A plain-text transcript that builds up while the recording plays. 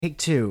Take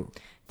two.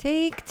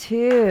 Take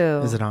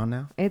two. Is it on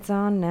now? It's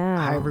on now.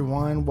 Hi,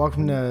 everyone.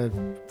 Welcome to...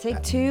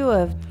 Take two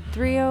of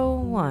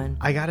 301.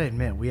 I gotta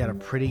admit, we had a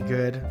pretty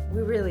good...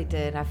 We really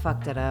did. I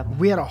fucked it up.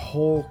 We had a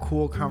whole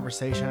cool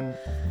conversation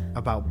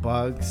about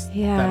bugs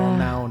Yeah. that'll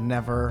now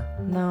never...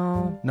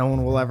 No. No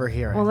one will ever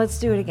hear it. Well, let's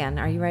do it again.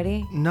 Are you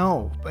ready?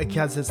 No,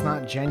 because it's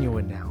not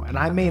genuine now. And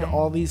I made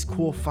all these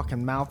cool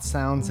fucking mouth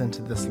sounds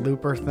into this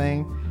looper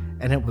thing,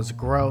 and it was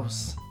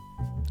gross.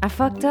 I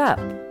fucked up.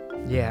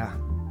 Yeah.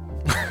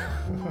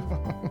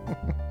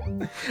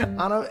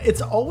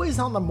 It's always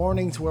on the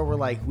mornings where we're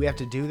like, we have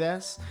to do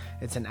this.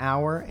 It's an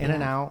hour in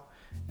and out,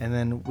 and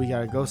then we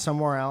gotta go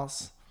somewhere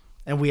else,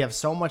 and we have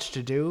so much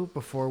to do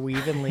before we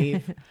even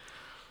leave.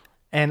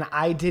 And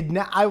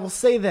I will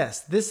say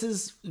this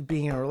is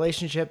being in a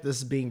relationship, this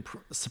is being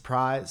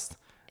surprised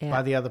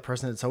by the other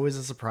person. It's always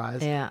a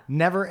surprise. Yeah.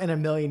 Never in a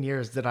million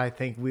years did I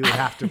think we would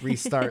have to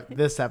restart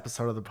this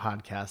episode of the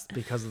podcast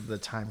because of the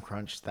time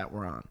crunch that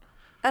we're on.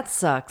 That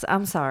sucks.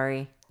 I'm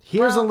sorry.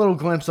 Here's a little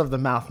glimpse of the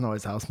mouth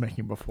noise I was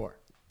making before.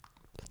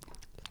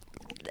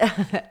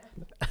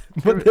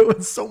 But there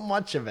was so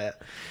much of it.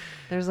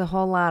 There's a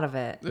whole lot of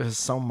it. There's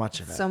so much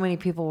of it. So many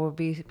people will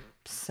be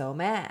so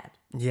mad.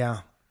 Yeah.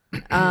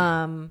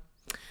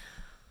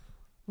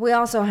 We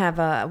also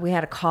have we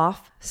had a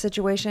cough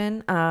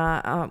situation.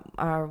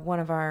 One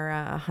of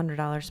our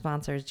 $100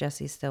 sponsors,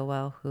 Jesse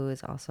Stillwell, who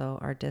is also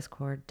our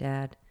Discord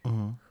dad,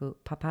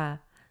 Papa,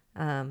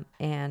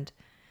 and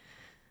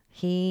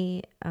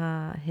he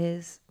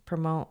wants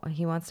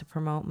to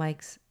promote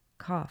Mike's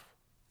cough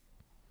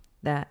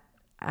that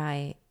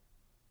I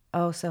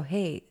so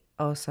hate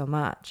so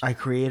much. I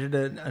created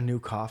a new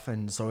cough,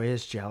 and Zoya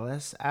is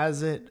jealous.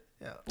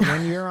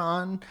 When you're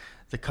on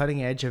the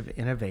cutting edge of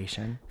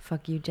innovation,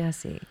 Fuck you,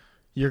 Jesse.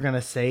 you're going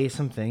to say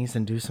some things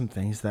and do some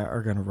things that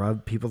are going to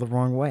rub people the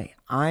wrong way.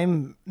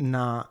 I'm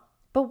not.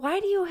 But why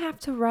do you have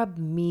to rub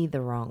me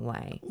the wrong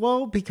way?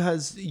 Well,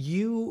 because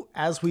you,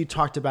 as we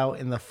talked about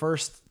in the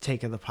first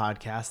take of the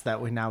podcast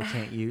that we now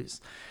can't use,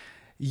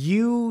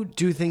 you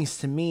do things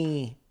to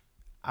me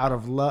out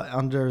of love,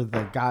 under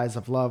the guise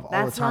of love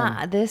all the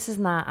time. This is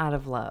not out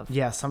of love.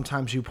 Yeah,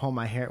 sometimes you pull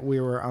my hair. We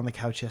were on the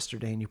couch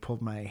yesterday and you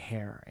pulled my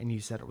hair and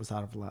you said it was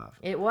out of love.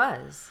 It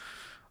was.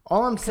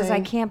 All I'm saying, Because I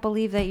can't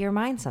believe that you're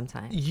mine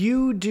sometimes.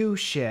 you do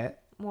shit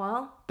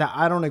Well, that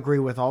I don't agree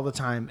with all the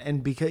time,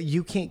 and because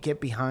you can't get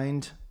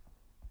behind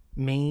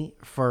me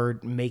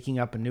for making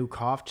up a new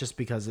cough just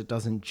because it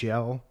doesn't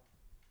gel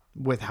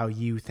with how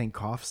you think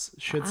coughs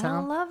should I don't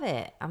sound. love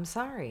it. I'm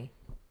sorry.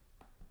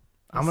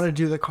 I'm going to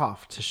do the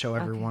cough to show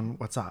everyone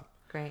what's up.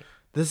 Great.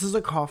 This is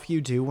a cough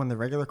you do when the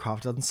regular cough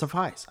doesn't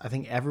suffice. I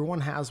think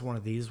everyone has one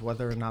of these,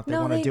 whether or not they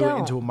No, want to they do it don't.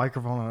 into a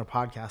microphone on a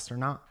podcast or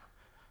not.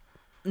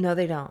 No,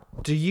 they don't.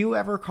 Do you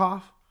ever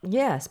cough?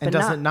 Yes, but And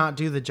does it not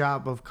do the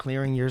job of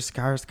clearing your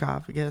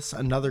sarcophagus?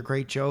 Another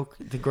great joke,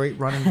 the great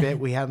running bit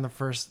we had in the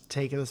first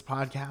take of this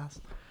podcast.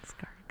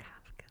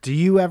 Do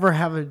you ever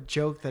have a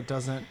joke that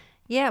doesn't?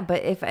 Yeah,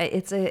 but if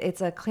it's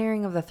a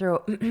clearing of the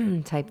throat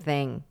type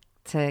thing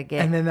to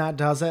get. And then that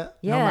does it,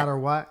 no Yeah. matter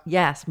what?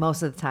 Yes,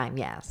 most of the time,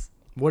 yes.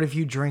 What if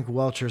you drink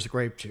Welch's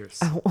grape juice?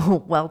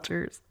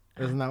 Welchers.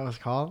 Isn't that what it's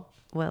called?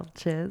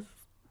 Welch's.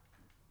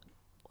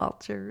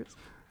 What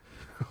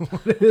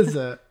is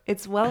it?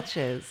 It's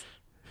Welch's.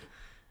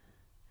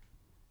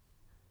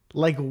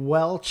 Like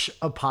Welch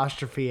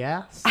apostrophe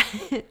S?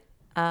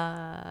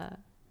 I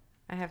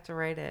have to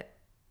write it.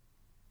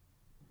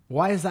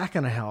 Why is that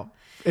going to help?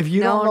 If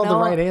you don't know the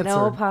right answer.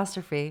 No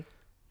apostrophe.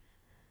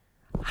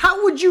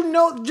 How would you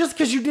know? Just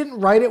because you didn't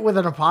write it with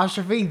an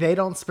apostrophe, they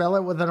don't spell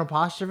it with an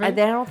apostrophe? I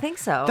don't think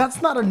so.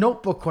 That's not a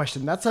notebook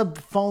question. That's a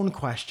phone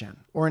question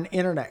or an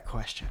internet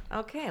question.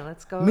 Okay,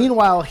 let's go.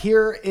 Meanwhile,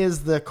 here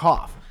is the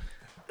cough.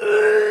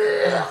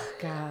 Oh,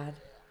 God.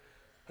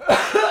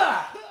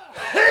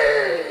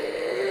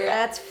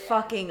 That's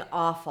fucking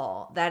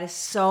awful. That is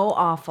so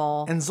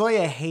awful. And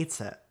Zoya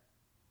hates it.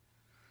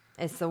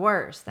 It's the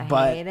worst. I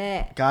But hate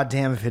it.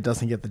 goddamn if it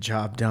doesn't get the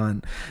job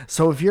done.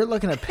 So if you're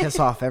looking to piss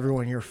off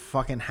everyone in your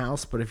fucking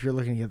house, but if you're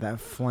looking to get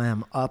that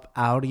phlegm up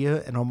out of you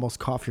and almost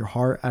cough your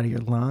heart out of your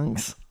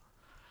lungs,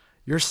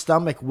 your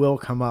stomach will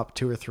come up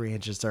 2 or 3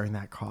 inches during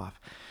that cough.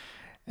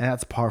 And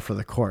that's par for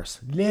the course.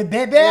 Le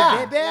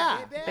bébé.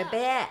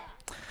 Bebe.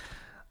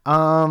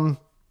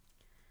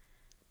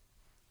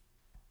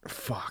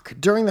 Fuck.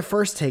 During the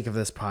first take of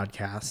this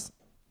podcast,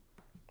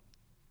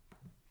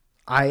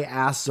 I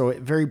asked Zoe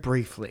very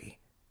briefly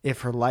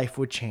if her life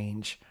would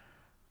change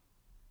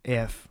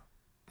if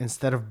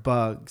instead of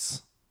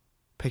bugs,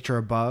 picture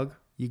a bug,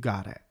 you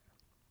got it.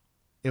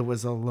 It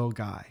was a little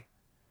guy.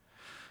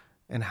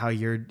 And how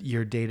your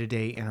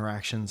day-to-day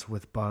interactions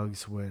with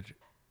bugs would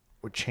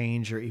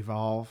change or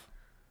evolve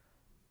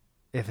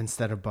if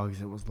instead of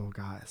bugs it was little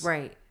guys.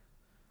 Right.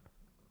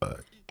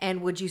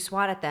 And would you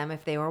swat at them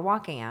if they were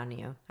walking on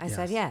you? I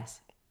said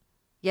yes.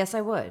 Yes,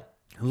 I would.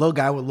 A little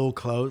guy with little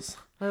clothes.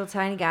 Little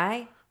tiny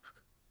guy.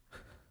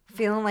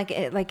 Feeling like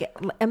it,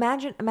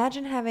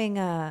 imagine having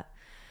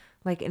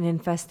like an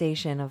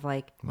infestation of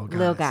like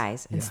little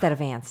guys Yeah. instead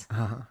of ants.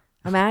 Uh-huh.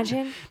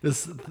 Imagine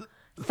This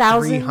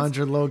thousands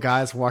 300 little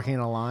guys walking in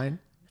a line.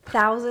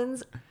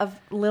 thousands of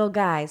little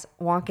guys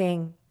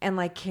walking and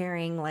like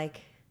carrying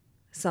like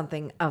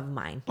something of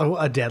mine. Oh,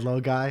 a dead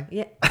little guy.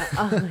 Yeah.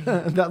 Oh,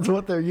 That's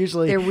what they're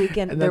usually. their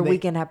and then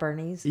weekend at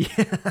Bernie's. Yeah,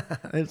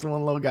 there's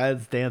one little guy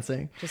that's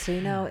dancing. Just so you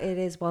know, it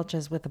is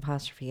Welch's with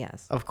apostrophe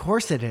S. Of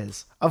course it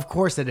is. Of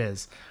course it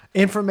is.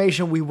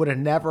 Information we would have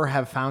never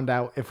have found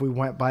out if we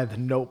went by the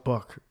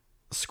Notebook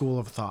school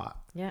of thought.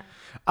 Yeah.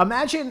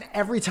 Imagine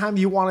every time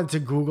you wanted to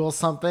Google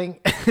something,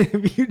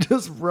 if you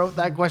just wrote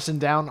that question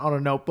down on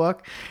a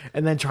notebook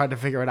and then tried to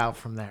figure it out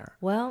from there.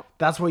 Well,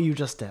 That's what you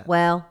just did.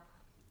 I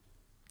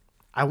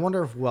I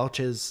wonder if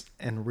Welch's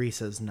and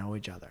Reese's know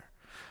each other.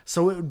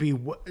 So it would be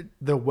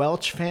the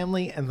Welch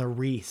family and the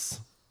Reese,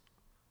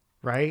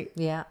 right?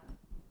 yeah.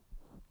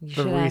 You The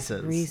should ask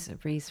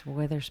Reeses. Reese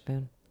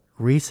Witherspoon.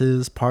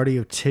 Reese's party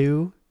of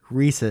two.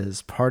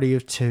 Reese's party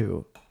of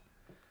two.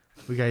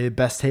 We got your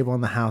best table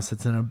in the house.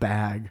 It's in a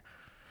bag.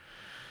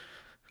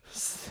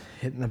 Just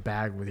hitting the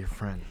bag with your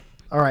friend.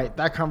 All right,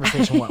 that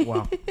conversation went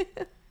well.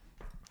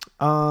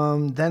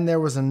 Then there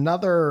was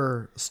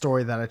another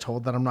story that I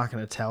told that I'm not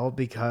going to tell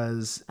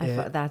because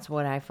That's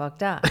what I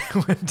fucked up.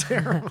 it went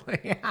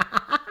terribly.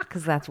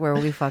 Because that's where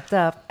we fucked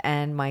up.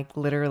 And Mike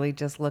literally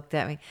just looked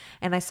at me.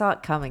 And I saw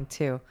it coming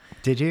too.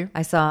 Did you?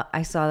 I saw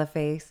the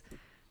face.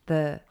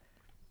 The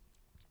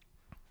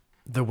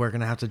The we're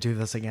going to have to do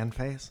this again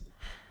face?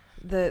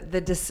 the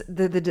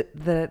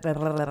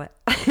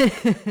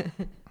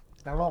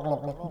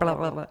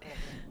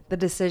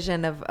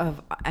decision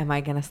of am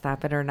I gonna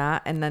stop it or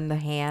not, and then the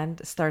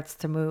hand starts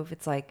to move.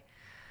 It's like,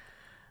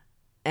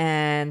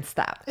 and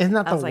stop. Isn't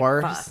that I was the like,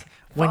 worst? fuck.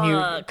 When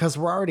you, because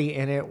we're already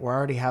in it, we're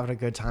already having a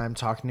good time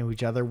talking to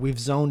each other. We've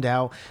zoned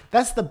out.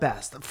 That's the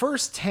best. The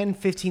first 10,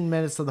 15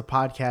 minutes of the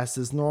podcast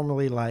is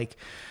normally like,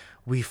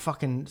 we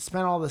fucking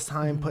spent all this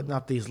time putting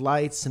up these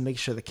lights and make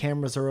sure the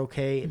cameras are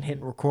okay and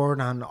hitting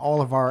record on all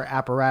of our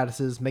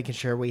apparatuses, making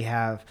sure we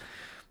have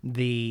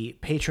the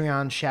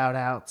Patreon shout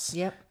outs,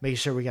 Yep. making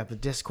sure we got the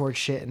Discord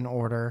shit in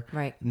order.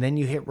 Right. And then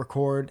you hit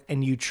record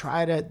and you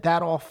try to,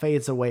 that all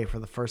fades away for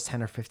the first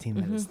 10 or 15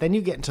 minutes. Then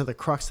you get into the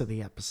crux of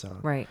the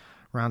episode. Right.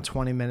 Around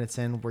 20 minutes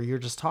in where you're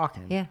just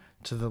talking Yeah.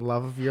 to the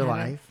love of your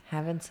life,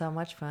 Having so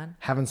much fun.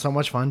 having so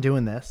much fun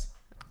doing this.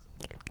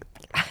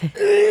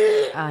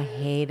 I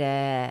hate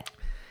it.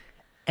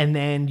 And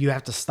then you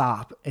have to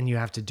stop and you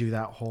have to do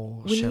that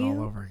whole shit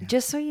all over again.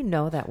 Just so you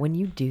know that when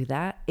you do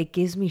that, it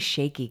gives me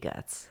shaky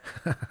guts.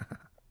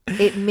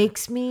 It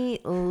makes me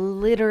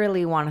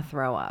literally want to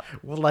throw up.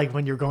 Well, like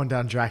when you're going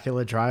down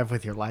Dracula Drive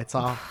with your lights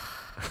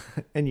off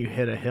and you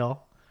hit a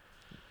hill.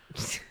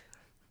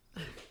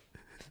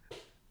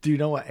 Do you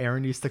know what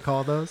Aaron used to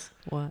call those?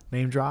 What?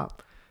 Name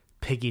drop?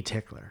 Piggy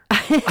tickler.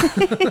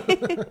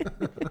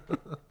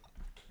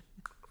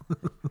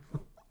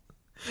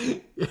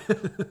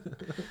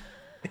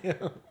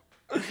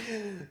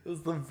 It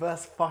was the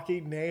best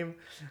fucking name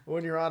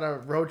when you're on a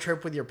road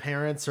trip with your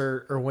parents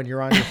or when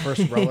you're on your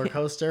first roller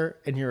coaster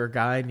and you're a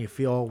guy and you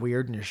feel all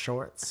weird in your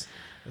shorts.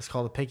 It's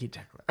called a piggy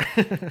tickler.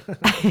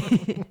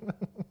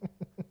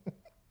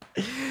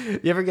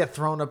 You ever get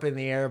thrown up in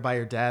the air by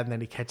your dad and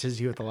then he catches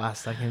you at the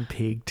last second?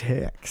 Pig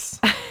ticks.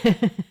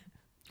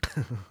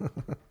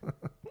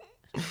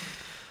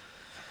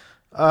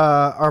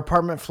 Our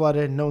apartment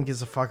flooded. No one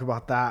gives a fuck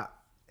about that.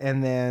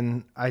 And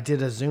then I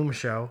did a Zoom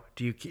show.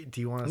 Do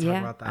you want to talk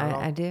about that at all?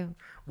 I do.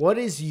 What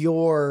is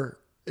your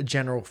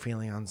general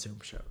feeling on Zoom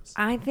shows?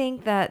 I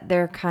think that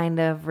they're kind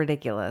of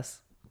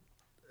ridiculous.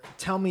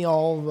 Tell me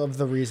all of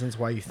the reasons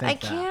why you think I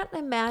that. can't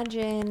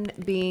imagine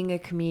being a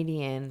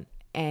comedian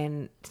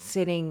and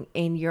sitting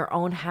in your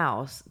own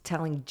house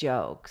telling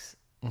jokes.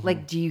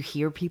 Like, do you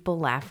hear people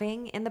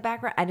laughing in the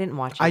background? I didn't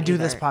watch it I do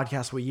either. this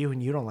podcast with you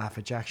and you don't laugh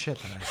at jack shit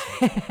that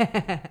I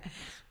say.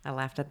 I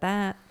laughed at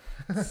that.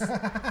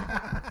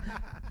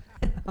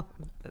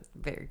 That's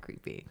very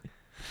creepy.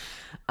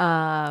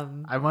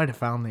 I might have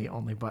found the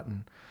only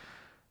button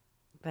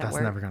that's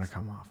works. never going to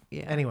come off.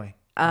 Yeah. Anyway,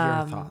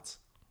 your thoughts.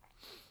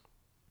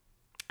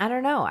 I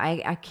don't know.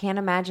 I can't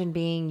imagine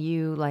being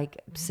you,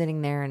 like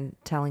sitting there and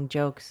telling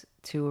jokes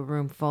to a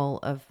room full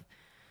of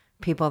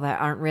people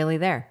that aren't really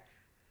there.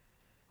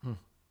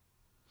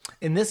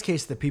 In this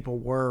case, the people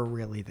were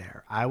really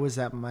there. I was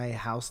at my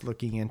house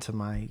looking into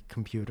my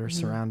computer,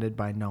 surrounded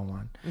by no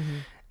one.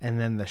 And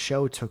then the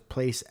show took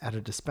place at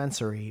a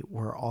dispensary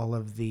where all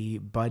of the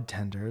bud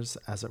tenders,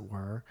 as it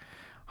were,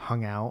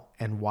 hung out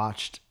and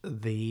watched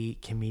the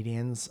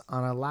comedians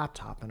on a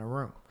laptop in a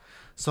room.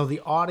 So the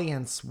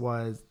audience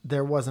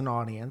there was an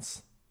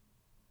audience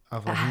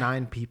of like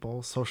 9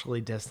 people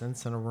socially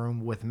distanced in a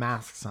room with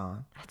masks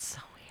on. That's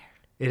so weird.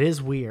 It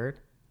is weird.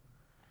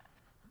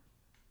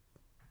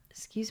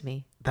 Excuse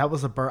me. That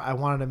was a burp. I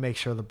wanted to make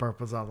sure the burp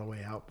was all the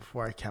way out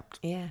before I kept.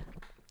 Yeah.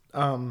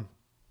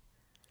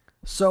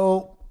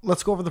 So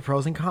let's go over the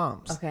pros and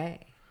cons. Okay.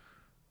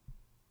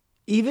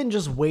 Even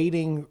just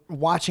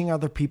watching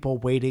other people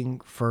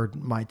waiting for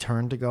my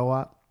turn to go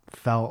up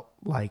felt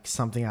like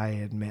something I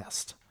had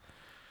missed.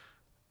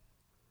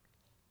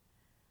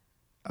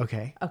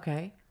 Okay.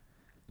 Okay.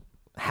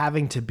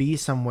 Having to be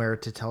somewhere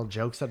to tell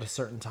jokes at a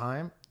certain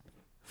time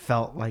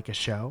felt like a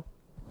show.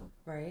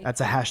 Right.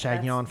 That's a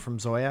hashtag yawn from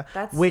Zoya.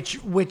 that's-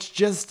 Which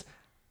just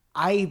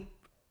how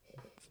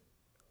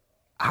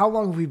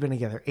long have we been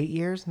together? 8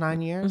 years?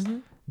 9 years?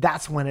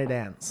 That's when it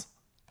ends.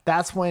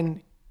 That's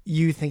when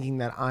you thinking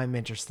that I'm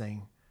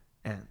interesting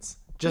ends.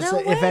 Just No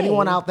if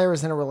anyone way. out there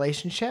is in a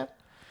relationship,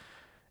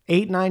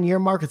 8-9 year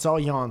mark, it's all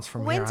yawns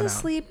from here Went on to out.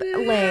 sleep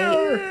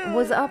late,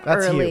 was up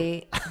That's you.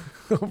 early.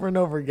 Over and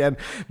over again.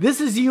 This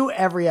is you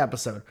every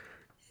episode.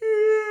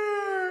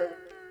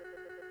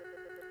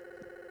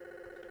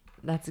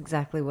 That's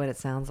exactly what it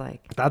sounds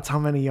like. That's how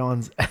many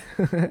yawns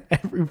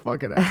every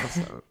fucking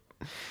episode.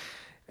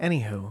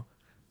 Anywho.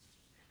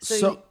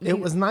 So it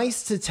was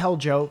nice to tell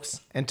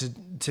jokes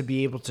and to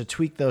be able to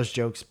tweak those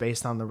jokes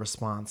based on the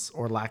response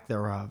or lack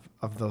thereof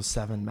of those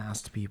 7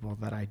 masked people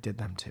that I did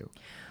them to.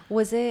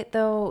 Was it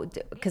though?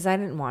 Because I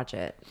didn't watch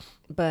it,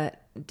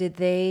 but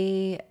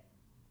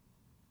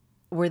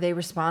were they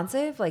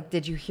responsive? Like,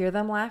 did you hear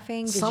them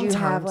laughing? Did you have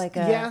Sometimes, like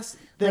yes,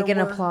 there an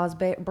were. applause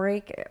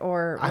break,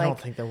 or I like, don't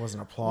think there was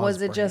an applause.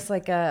 was it break. just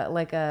like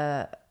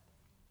a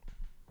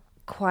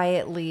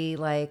quietly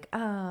like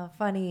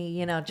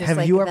funny, just Have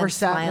like you them ever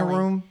sat in a smiling?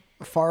 room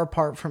far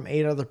apart from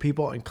 8 other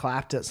people and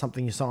clapped at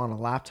something you saw on a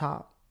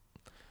laptop?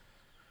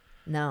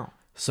 No.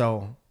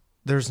 So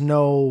there's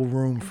no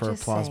room for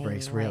just applause saying,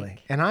 breaks, really.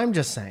 like- And I'm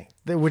just saying,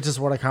 which is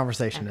what a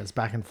conversation is,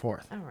 back and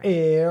forth. All right.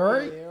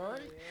 Eric.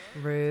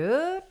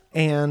 Rude.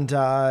 And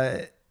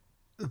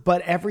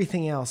but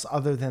everything else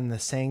other than the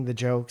saying the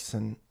jokes,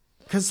 and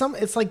because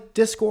it's like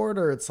Discord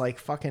or it's like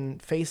fucking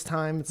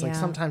FaceTime. It's like Yeah.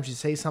 sometimes you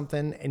say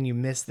something and you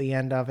miss the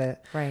end of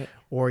it, Right.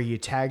 or you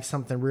tag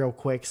something real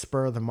quick,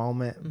 spur of the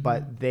moment,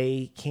 but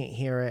they can't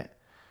hear it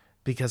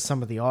because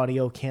some of the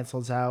audio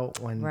cancels out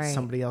when Right.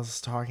 somebody else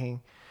is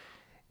talking.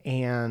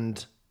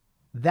 And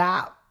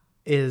that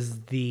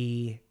is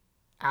the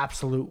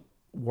absolute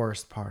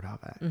worst part of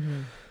it.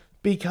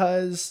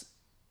 Because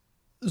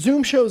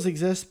Zoom shows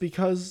exist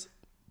because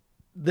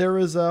there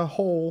is a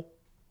hole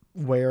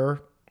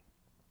where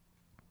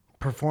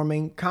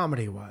performing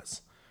comedy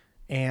was.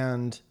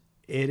 And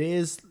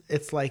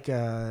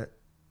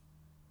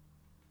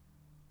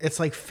it's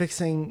like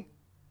fixing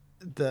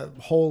the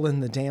hole in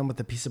the dam with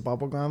a piece of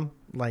bubble gum,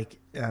 like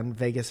on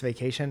Vegas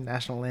Vacation,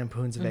 National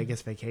Lampoon's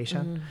Vegas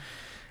Vacation.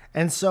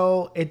 And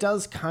so it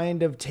does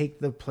kind of take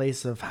the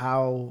place of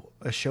how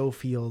a show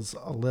feels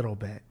a little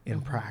bit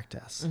in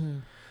practice.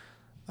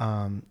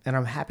 And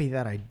I'm happy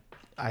that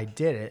I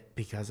did it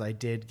because I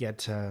did get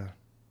to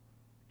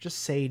just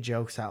say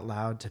jokes out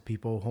loud to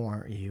people who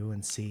aren't you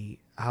and see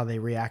how they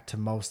react to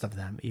most of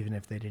them, even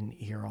if they didn't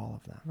hear all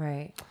of them.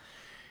 Right.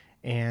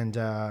 And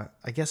I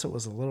guess it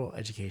was a little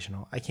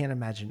educational. I can't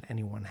imagine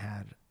anyone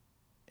had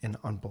an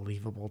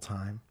unbelievable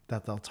time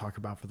that they'll talk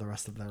about for the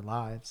rest of their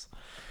lives.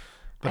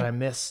 But I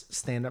miss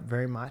stand-up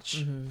very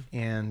much.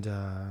 And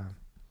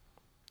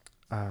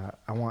I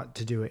want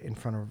to do it in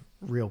front of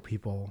real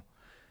people.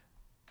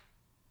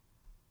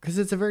 Because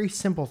it's a very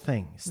simple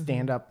thing.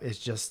 Stand-up is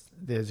just,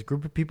 there's a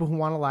group of people who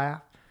want to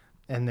laugh,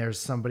 and there's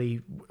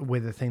somebody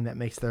with a thing that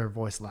makes their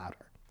voice louder.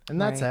 And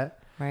that's Right. it.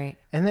 Right.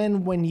 And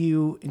then when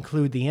you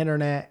include the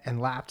internet and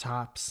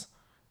laptops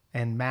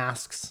and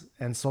masks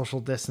and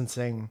social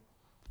distancing,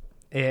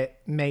 it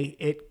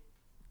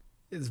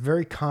is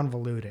very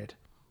convoluted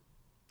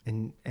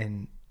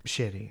and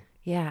shitty.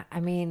 Yeah. I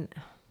mean,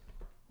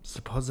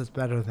 Suppose it's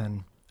better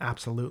than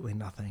absolutely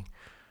nothing.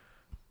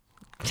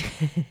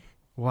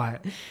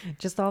 What?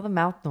 just all the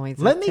mouth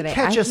noises. Let me today.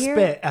 catch I a hear-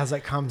 spit as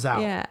it comes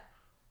out. Yeah.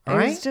 All It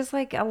right? was just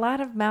like a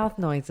lot of mouth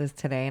noises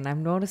today, and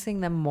I'm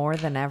noticing them more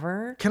than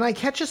ever. Can I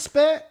catch a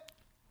spit?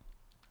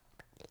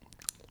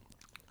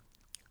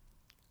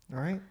 All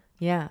right.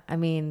 Yeah. I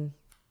mean,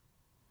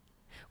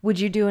 would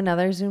you do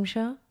another Zoom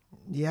show?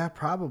 Yeah,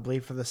 probably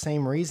for the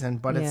same reason.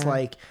 But it's Yeah.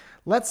 like,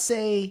 let's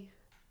say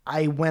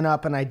I went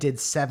up and I did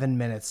 7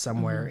 minutes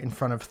somewhere in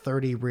front of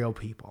 30 real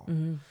people.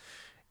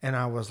 And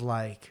I was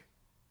like,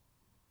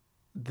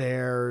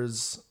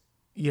 there's,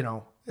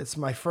 it's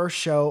my first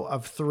show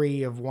of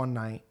 3 of one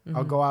night.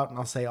 I'll go out and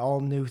I'll say all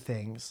new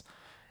things,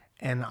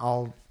 and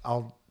I'll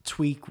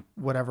tweak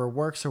whatever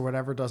works or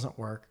whatever doesn't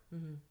work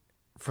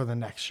for the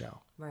next show.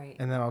 Right.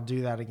 And then I'll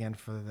do that again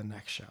for the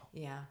next show.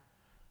 Yeah.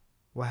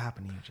 What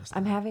happened to you just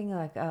I'm now? having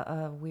like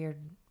a weird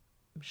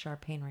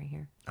sharp pain right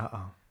here.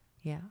 Uh-oh.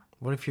 Yeah.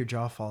 What if your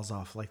jaw falls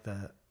off like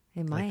the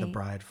It like the might.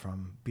 bride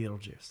from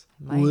Beetlejuice?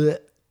 might. Blech.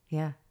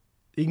 Yeah.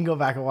 You can go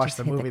back and watch Just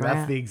the hit the movie. That's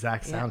ground. the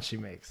exact Yeah. sound she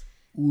makes.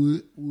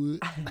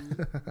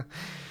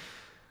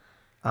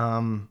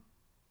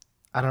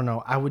 I don't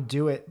know. I would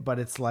do it, but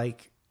it's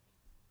like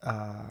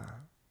the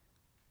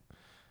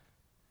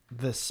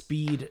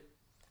speed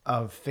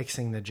of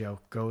fixing the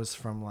joke goes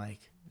from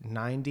like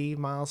 90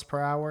 miles per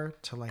hour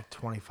to like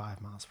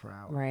 25 miles per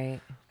hour. Right.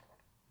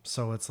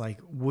 So it's like,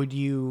 we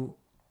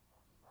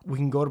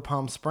can go to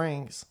Palm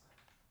Springs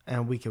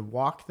and we could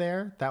walk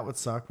there. That would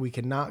suck. We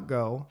could not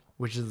go,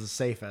 which is the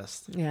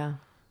safest. Yeah.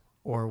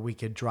 Or we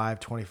could drive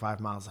 25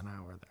 miles an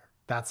hour there.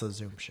 That's a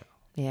Zoom show.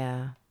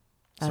 Yeah.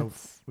 So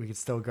That's we could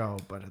still go,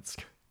 but it's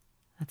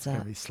that's going a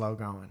to be slow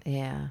going.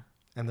 yeah.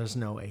 And there's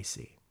no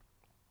AC.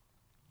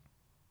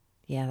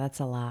 Yeah, that's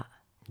a lot.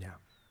 Yeah.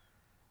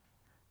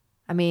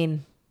 I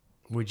mean,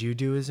 Would you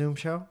do a Zoom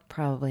show?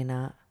 probably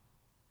not.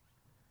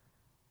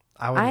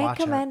 I would watch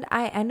it.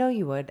 I know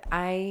you would.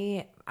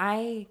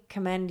 I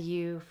commend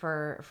you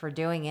for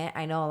doing it.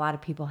 I know a lot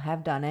of people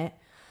have done it,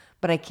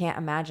 but I can't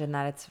imagine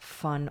that it's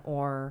fun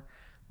or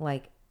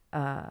like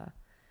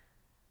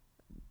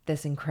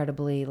this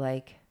incredibly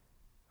like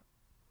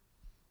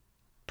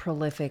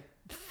prolific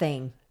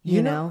thing,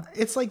 you know?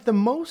 It's like the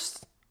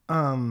most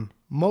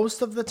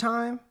of the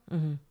time,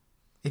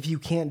 if you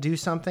can't do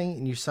something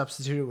and you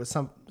substitute it with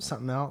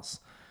something else,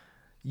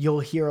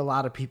 you'll hear a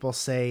lot of people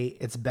say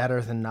it's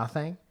better than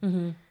nothing.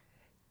 And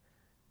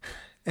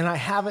I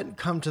haven't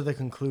come to the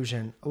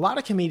conclusion. A lot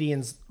of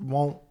comedians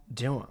won't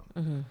do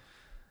them.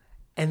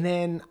 And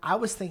then I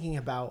was thinking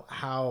about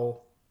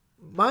how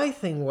my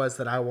thing was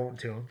that I won't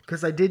do them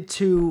because I did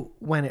 2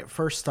 when it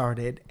first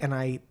started and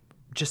I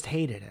just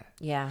hated it.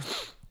 Yeah.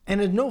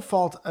 And it's no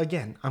fault.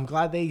 Again, I'm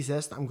glad they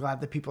exist. I'm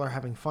glad that people are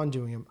having fun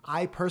doing them.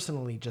 I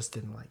personally just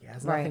didn't like it. It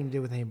has nothing to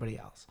do with anybody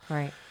else.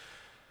 Right.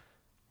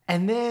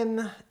 And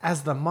then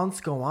as the months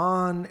go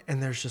on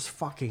and there's just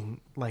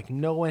fucking like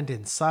no end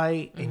in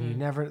sight and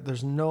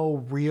there's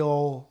no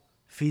real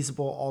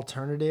feasible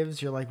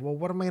alternatives. You're like, well,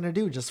 what am I going to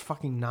do? Just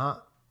fucking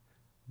not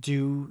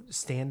do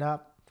stand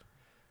up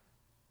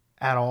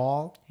at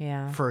all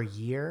Yeah. for a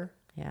year?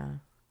 Yeah.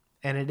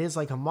 And it is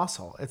like a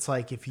muscle. It's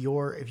like if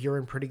you're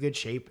in pretty good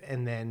shape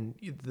and then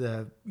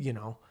the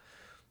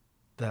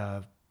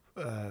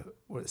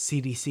what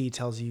CDC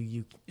tells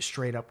you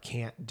straight up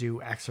can't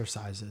do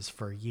exercises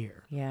for a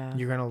year. Yeah.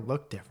 You're going to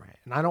look different.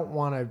 And I don't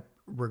want to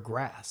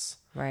regress.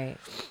 Right.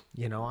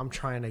 I'm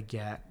trying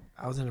to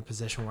I was in a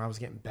position where I was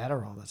getting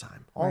better all the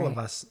time. All of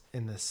us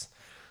in this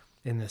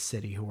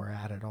city who are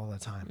at it all the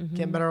time,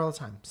 getting better all the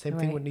time. Same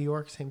thing with New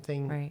York, same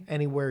thing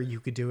anywhere you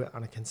could do it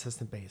on a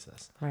consistent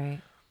basis. Right.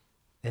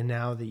 And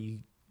now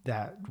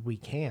that we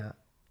can't,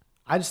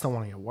 I just don't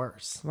want to get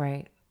worse.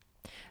 Right.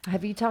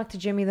 Have you talked to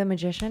Jimmy the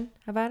Magician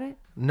about it?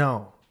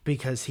 No,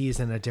 because he's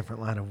in a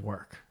different line of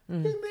work.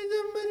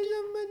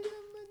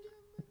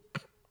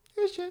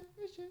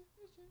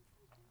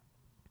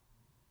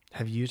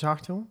 Have you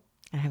talked to him?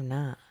 I have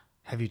not.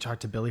 Have you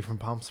talked to Billy from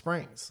Palm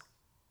Springs?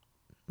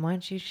 Why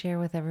don't you share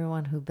with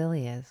everyone who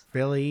Billy is?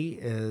 Billy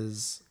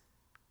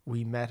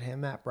we met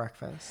him at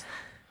breakfast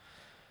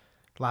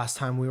last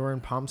time we were in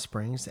Palm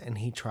Springs, and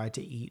he tried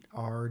to eat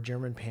our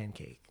German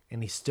pancake.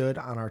 And he stood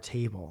on our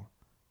table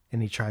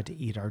and he tried to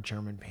eat our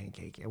German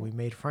pancake. And we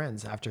made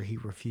friends after he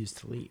refused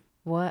to leave.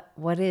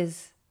 What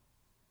is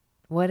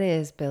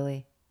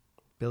Billy?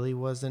 Billy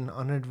was an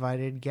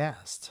uninvited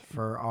guest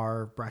for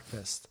our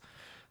breakfast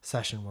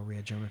session where we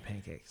had German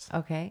pancakes.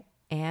 Okay.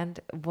 And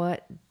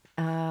what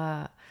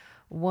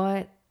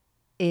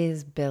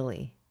is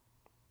Billy?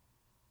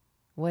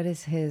 What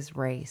is his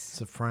race?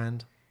 It's a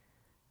friend.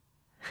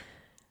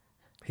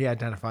 He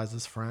identifies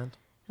as friend.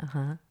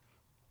 Uh-huh.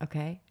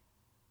 Okay.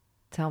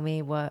 Tell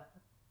me what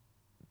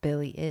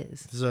Billy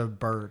is. He's a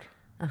bird.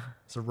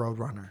 It's a road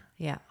runner.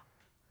 Yeah.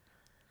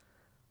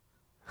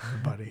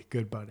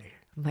 Good buddy.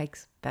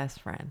 Mike's best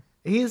friend.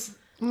 He's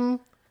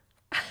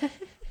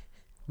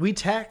we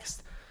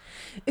text.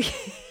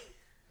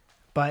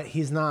 But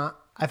he's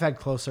not. I've had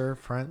closer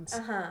friends.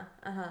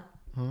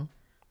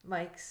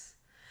 Mike's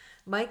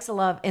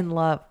in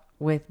love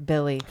with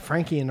Billy.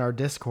 Frankie in our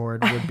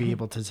Discord would be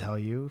able to tell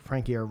you.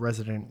 Frankie, our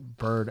resident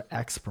bird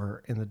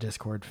expert in the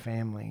Discord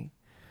family,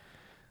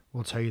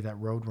 will tell you that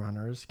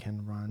roadrunners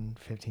can run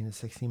 15 to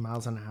 16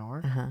 miles an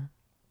hour.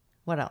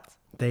 What else?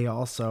 They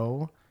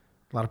also,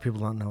 a lot of people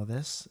don't know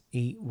this,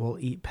 will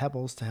eat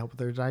pebbles to help with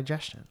their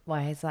digestion.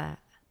 Why is that?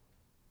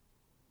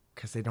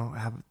 Because they don't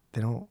have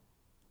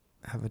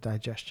a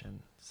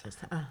digestion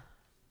system.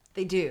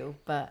 They do,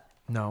 but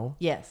No.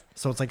 yes.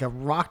 So it's like a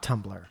rock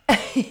tumbler.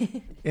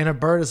 And a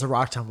bird is a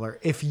rock tumbler.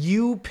 If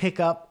you pick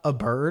up a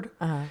bird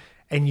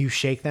and you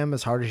shake them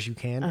as hard as you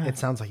can, it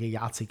sounds like a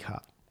Yahtzee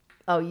cup.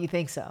 Oh, you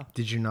think so?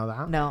 Did you know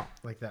that? No.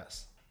 Like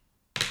this.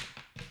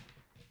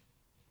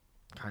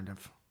 Kind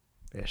of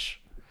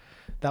ish.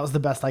 That was the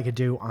best I could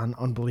do on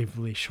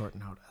unbelievably short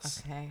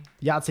notice. Okay.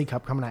 Yahtzee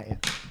cup coming at you.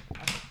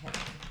 Okay.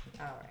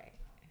 All right.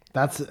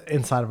 That's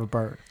inside of a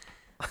bird.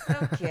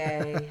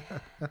 Okay.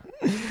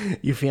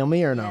 You feel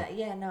me or no?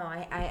 Yeah, no,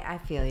 I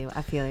feel you.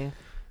 I feel you.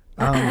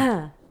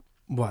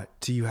 What?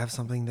 Do you have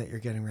something that you're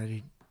getting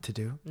ready to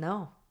do?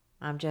 No,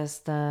 I'm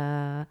just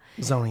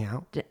Zoning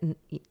out.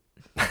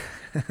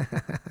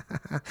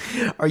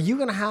 Are you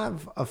going to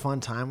have a fun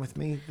time with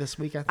me this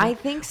week? I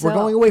think so. We're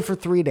going away for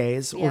 3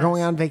 days. Yes. We're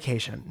going on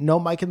vacation. No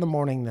Mike in the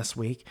Morning this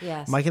week.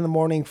 Yes. Mike in the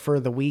Morning for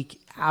the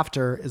week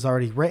after is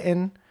already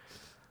written.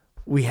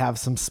 We have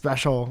some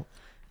special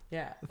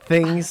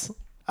things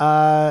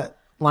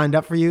lined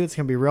up for you. It's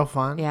going to be real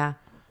fun. Yeah.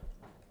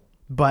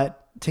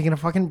 But taking a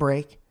fucking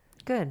break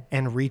Good.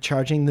 and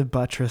recharging the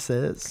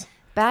buttresses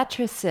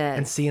Battresses.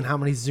 and seeing how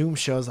many Zoom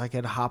shows I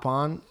could hop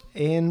on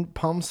in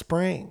Palm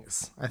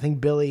Springs. I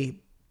think Billy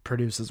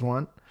produces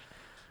one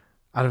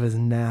out of his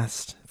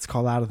nest. It's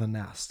called Out of the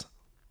Nest.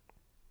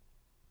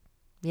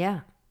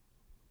 Yeah.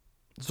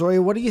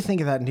 Zoya, what do you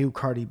think of that new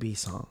Cardi B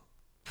song?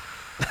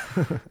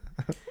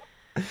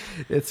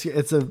 It's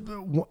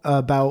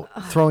about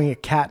throwing a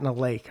cat in a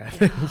lake, I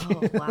think.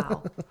 Oh,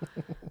 wow.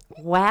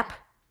 WAP.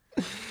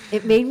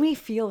 It made me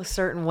feel a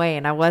certain way,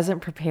 and I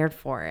wasn't prepared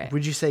for it.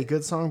 Would you say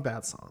good song,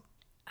 bad song?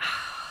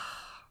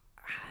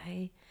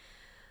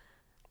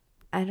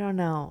 I don't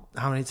know.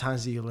 How many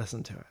times do you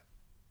listen to it?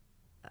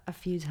 A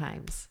few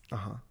times.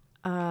 Uh-huh.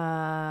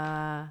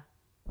 I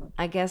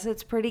guess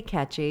it's pretty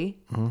catchy.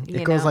 Mm-hmm.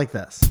 It goes like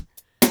this.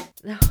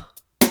 No,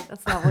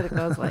 that's not what it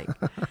goes like.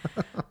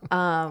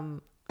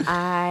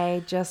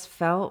 I just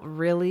felt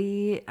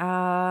really,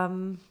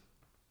 I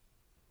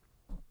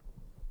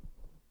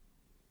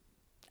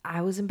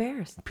was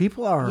embarrassed.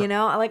 People are,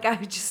 like I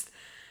just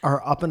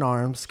are up in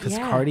arms because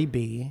Yeah. Cardi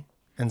B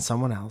and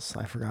someone else,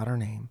 I forgot her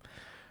name,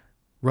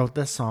 wrote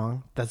this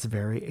song that's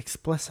very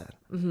explicit.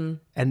 Mm-hmm.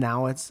 And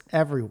now it's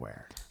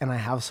everywhere. And I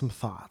have some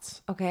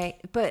thoughts. okay.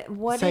 But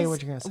what Say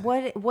what you're gonna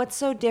say. what's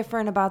so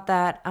different about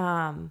that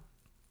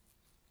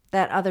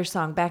other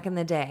song back in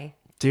the day?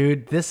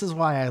 Dude, this is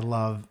why I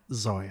love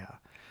Zoya,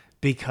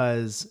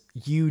 because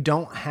you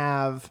don't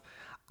have,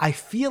 I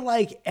feel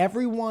like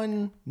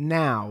everyone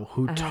now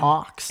who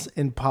talks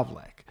in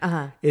public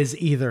is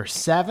either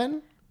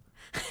 7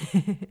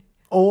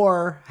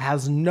 or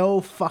has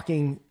no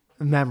fucking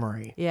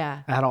memory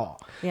Yeah. at all.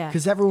 Yeah.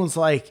 Because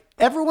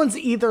everyone's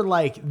either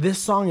like, this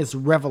song is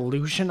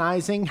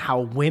revolutionizing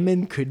how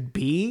women could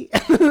be.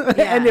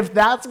 And if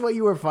that's what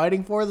you were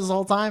fighting for this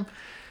whole time,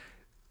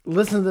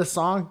 listen to this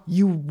song,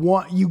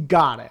 you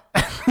got it.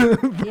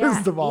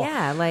 First of all.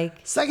 Yeah, like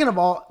Second of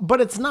all,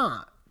 but it's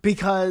not,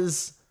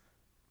 because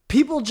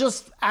people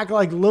just act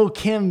like Lil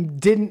Kim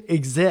didn't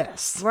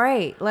exist.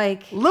 right,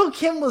 like Lil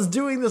Kim was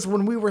doing this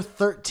when we were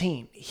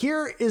 13.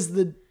 Here is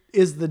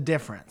the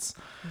difference.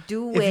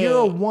 If you're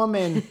a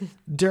woman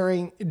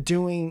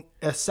doing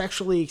a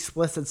sexually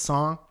explicit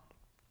song,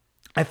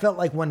 I felt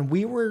like when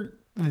we were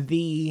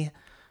the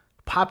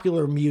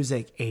popular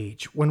music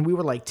age, when we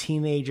were like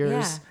teenagers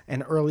Yeah.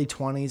 and early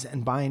 20s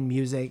and buying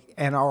music,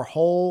 and our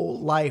whole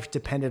life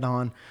depended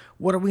on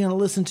what are we going to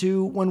listen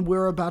to when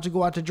we're about to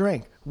go out to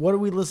drink? What do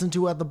we listen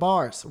to at the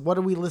bars? What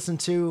do we listen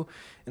to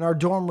in our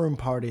dorm room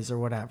parties or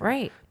whatever?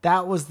 Right.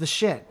 That was the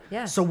shit.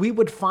 Yeah. So we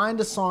would find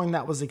a song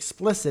that was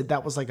explicit,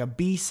 that was like a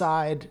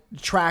B-side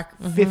track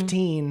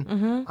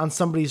 15 on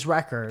somebody's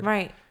record.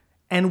 right.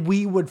 And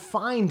we would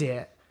find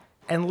it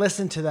and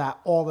listen to that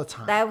all the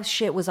time. That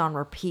shit was on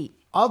repeat.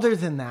 Other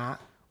than that,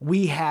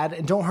 we had,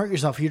 and don't hurt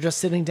yourself, you're just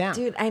sitting down.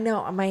 Dude, I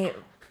know my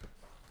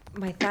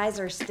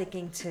thighs are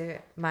sticking to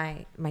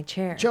my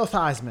chair. Joe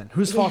Theismann,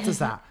 whose fault is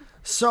that?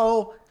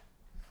 So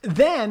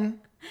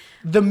then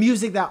the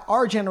music that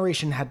our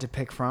generation had to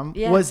pick from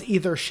Yeah. was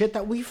either shit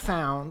that we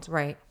found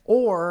Right.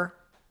 or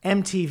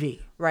MTV.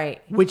 Right.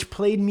 Which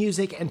played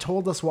music and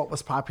told us what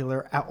was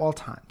popular at all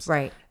times.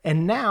 Right.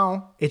 And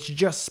now it's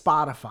just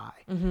Spotify,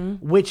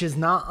 which is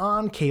not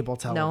on cable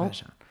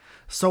television.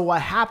 So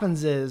what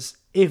happens is,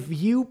 if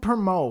you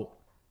promote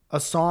a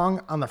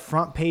song on the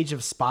front page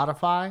of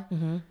Spotify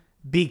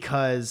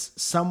because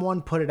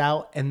someone put it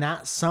out and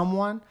that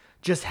someone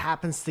just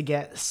happens to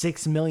get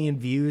 6 million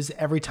views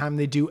every time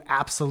they do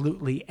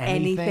absolutely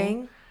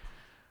anything.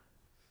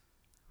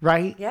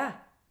 Right? Yeah.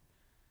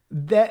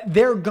 That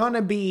they're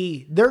gonna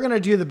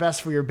do the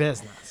best for your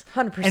business.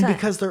 100%. And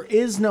because there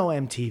is no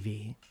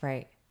MTV,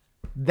 Right.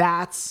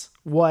 that's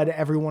what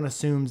everyone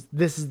assumes.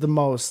 This is the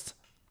most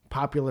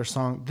popular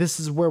song. This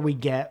is where we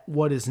get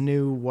what is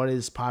new, what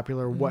is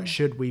popular, what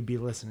should we be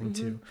listening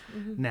to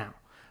now.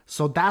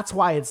 So that's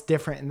why it's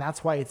different, and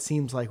that's why it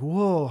seems like,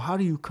 whoa, how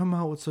do you come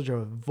out with such a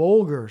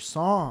vulgar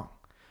song?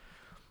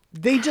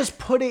 They just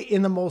put it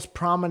in the most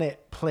prominent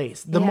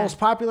place. The Yeah. most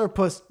popular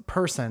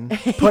person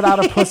put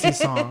out a pussy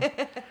song,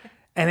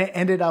 and it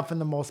ended up in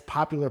the most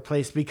popular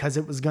place because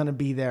it was going to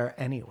be there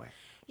anyway.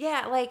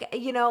 Yeah, like,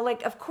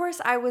 like, of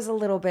course I was a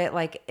little bit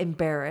like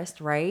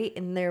embarrassed, right?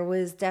 And there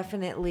was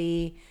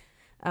definitely,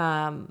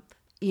 like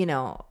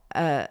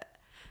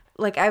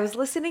I was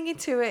listening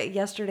to it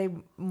yesterday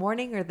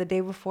morning or the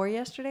day before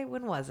yesterday.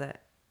 When was it?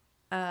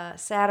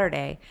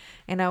 Saturday.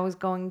 And I was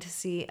going to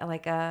see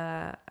like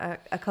a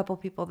couple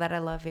people that I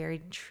love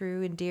very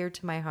true and dear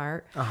to my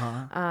heart.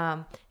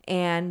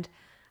 And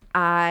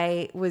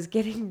I was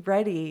getting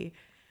ready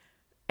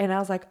and I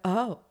was like,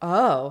 oh,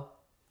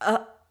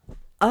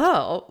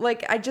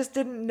 like I just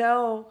didn't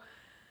know.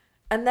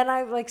 And then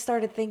I like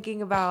started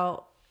thinking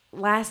about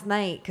last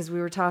night, because we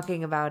were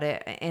talking about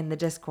it in the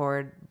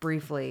Discord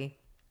briefly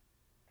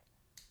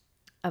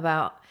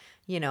about,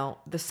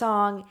 the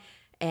song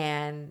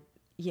and,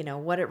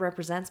 what it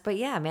represents. But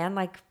yeah, man,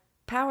 like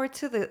power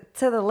to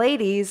the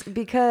ladies,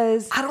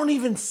 because I don't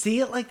even see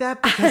it like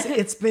that because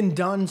it's been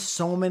done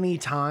so many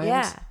times.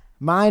 Yeah.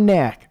 My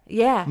neck.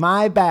 Yeah.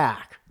 My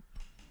back.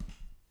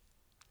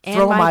 And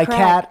Throw my crack.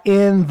 cat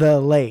in the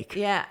lake.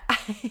 Yeah.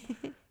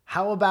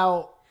 How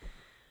about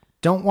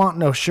Don't want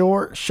no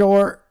short.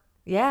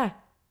 Yeah.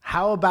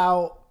 How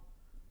about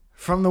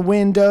from the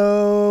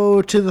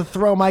window to the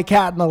throw my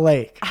cat in the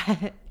lake,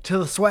 till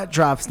the sweat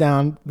drops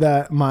down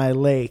my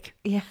lake.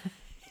 Yeah.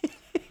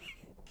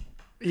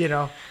 You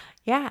know.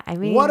 Yeah. I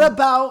mean, What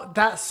about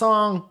that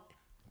song?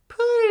 Put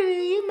it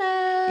in your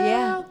mouth.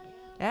 Yeah.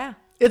 Yeah.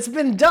 It's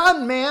been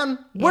done, man.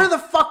 Yeah. Where the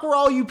fuck were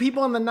all you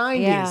people in the 90s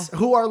Yeah.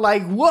 who are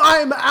like, well,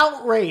 I'm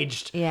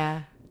outraged?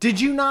 Yeah.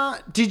 Did you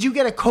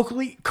get a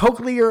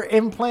cochlear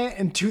implant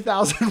in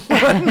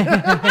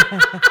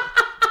 2001?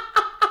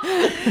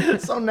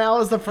 So now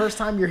is the first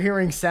time you're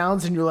hearing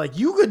sounds and you're like,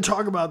 you could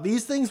talk about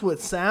these things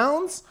with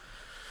sounds?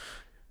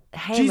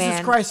 Hey, Jesus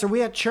man. Christ, are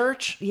we at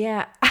church?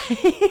 Yeah.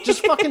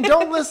 Just fucking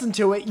don't listen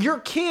to it. Your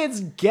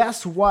kids,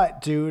 guess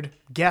what, dude?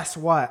 Guess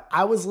what?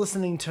 I was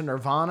listening to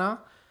Nirvana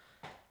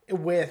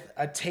with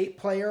a tape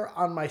player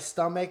on my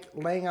stomach,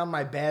 laying on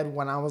my bed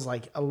when I was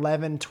like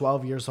 11,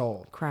 12 years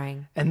old.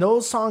 Crying. And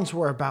those songs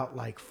were about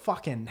like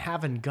fucking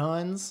having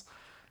guns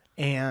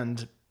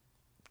and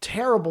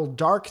terrible,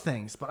 dark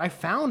things. But I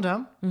found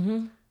them.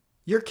 Mm-hmm.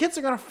 Your kids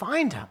are going to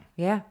find them.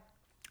 Yeah.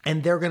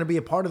 And they're going to be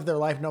a part of their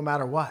life no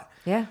matter what.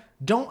 Yeah.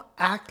 Don't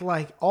act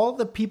like all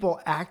the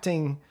people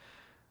acting.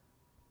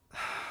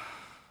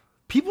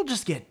 People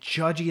just get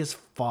judgy as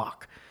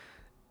fuck.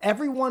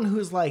 Everyone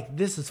who's like,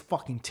 this is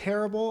fucking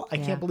terrible. I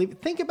can't believe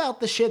it. Think about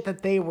the shit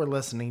that they were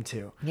listening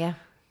to. Yeah.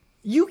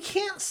 You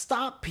can't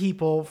stop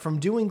people from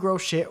doing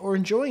gross shit or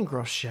enjoying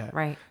gross shit.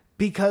 Right.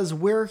 Because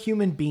we're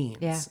human beings.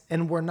 Yeah.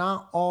 And we're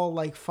not all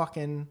like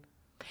fucking.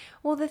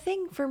 Well, the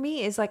thing for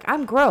me is like,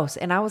 I'm gross.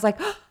 And I was like,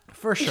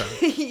 For sure.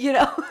 you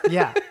know?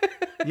 Yeah.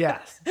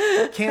 Yes.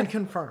 Can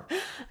confirm.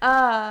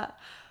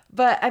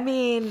 But I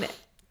mean,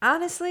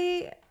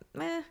 honestly,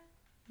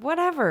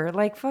 whatever.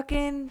 Like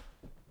fucking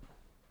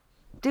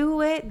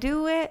do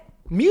it.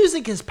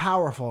 Music is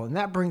powerful. And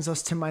that brings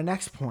us to my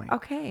next point.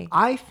 Okay.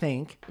 I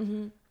think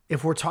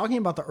if we're talking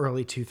about the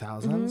early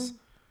 2000s,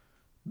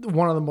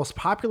 one of the most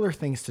popular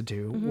things to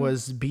do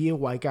was be a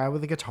white guy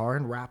with a guitar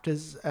and rap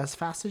as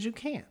fast as you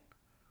can.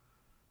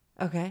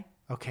 Okay.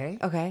 Okay?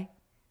 Okay.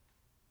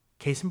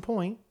 Case in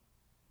point,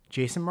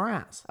 Jason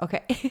Mraz.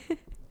 Okay.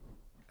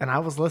 And I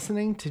was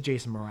listening to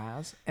Jason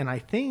Mraz, and I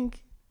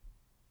think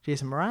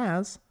Jason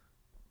Mraz,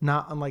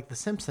 not unlike The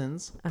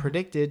Simpsons,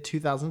 predicted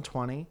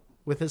 2020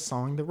 with his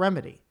song The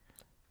Remedy.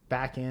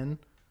 Back in,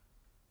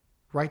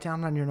 write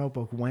down on your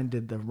notebook, when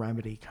did The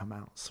Remedy come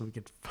out? So we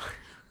could...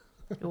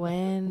 That's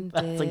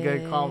a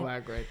good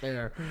callback right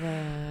there.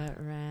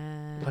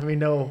 Let me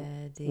know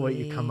what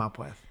you come up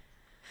with.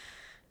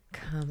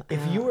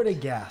 If you were to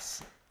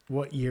guess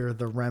what year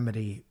The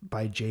Remedy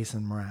by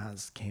Jason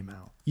Mraz came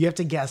out, you have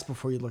to guess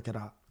before you look it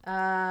up.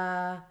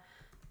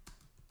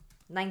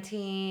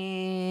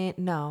 19.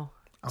 No.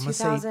 I'm going to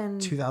say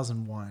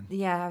 2001.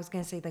 Yeah, I was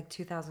going to say like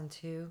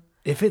 2002.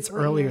 If it's What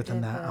earlier year than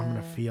did that, I'm going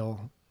to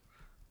feel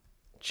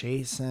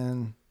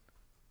Jason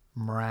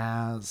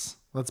Mraz.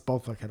 Let's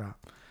both look it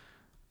up.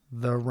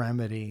 The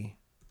Remedy.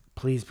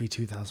 Please be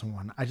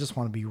 2001. I just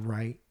want to be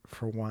right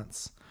for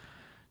once.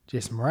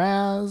 Jason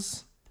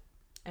Mraz.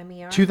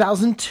 MER?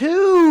 2002.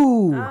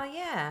 Oh,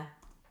 yeah.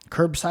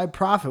 Curbside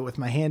Prophet with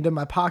my hand in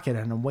my pocket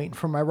and I'm waiting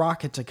for my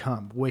rocket to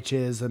come, which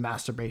is a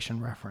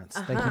masturbation reference.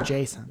 Thank you,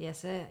 Jason.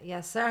 Yes,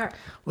 sir.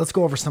 Let's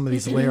go over some of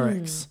these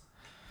lyrics.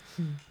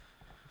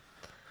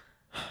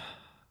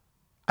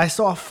 I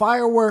saw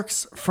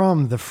fireworks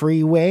from the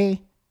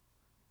freeway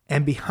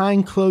and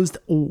behind closed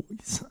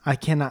doors. I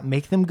cannot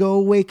make them go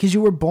away because you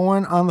were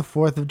born on the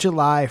 4th of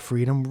July.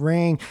 Freedom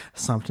ring.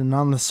 Something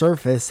on the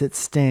surface. It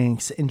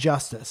stinks.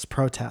 Injustice.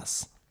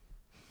 Protests.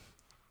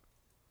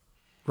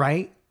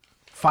 Right?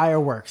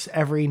 Fireworks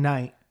every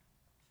night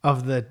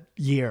of the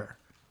year.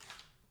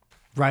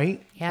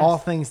 Right? Yes. All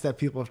things that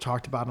people have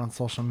talked about on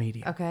social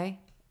media. Okay.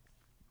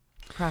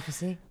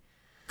 Prophecy.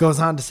 Goes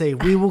on to say,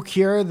 we will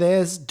cure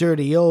this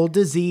dirty old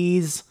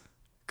disease.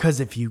 Because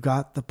if you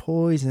got the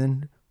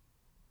poison,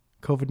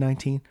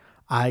 COVID-19,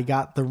 I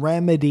got the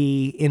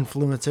remedy.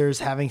 Influencers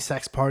having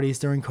sex parties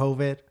during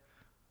COVID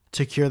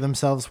to cure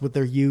themselves with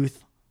their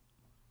youth.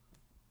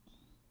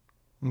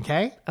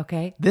 Okay?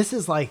 Okay. This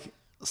is like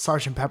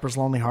Sgt. Pepper's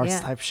Lonely Hearts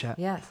type shit.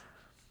 Yes.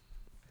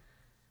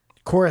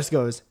 Chorus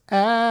goes,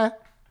 I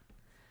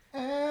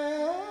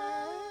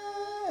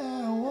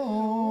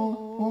won't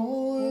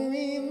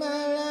worry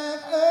my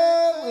life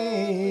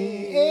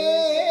away.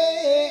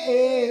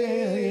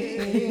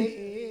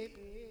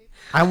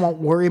 I won't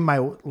worry my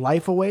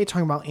life away.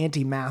 Talking about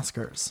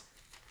anti-maskers.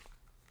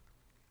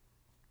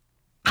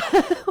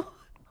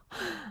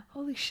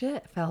 Holy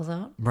shit,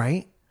 Falzone.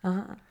 Right?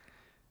 Uh-huh.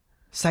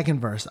 Second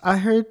verse. I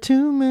heard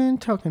two men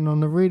talking on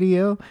the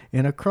radio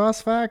in a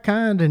crossfire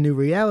kind of new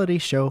reality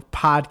show.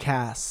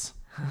 Podcasts.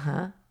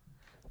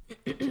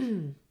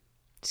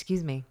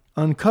 Excuse me.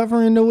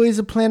 Uncovering the ways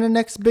to plan the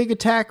next big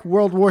attack,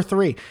 World War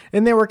III.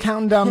 And they were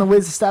counting down the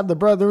ways to stab the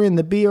brother in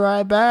the be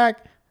right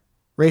back.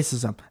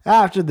 Racism.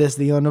 After this,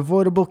 the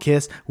unavoidable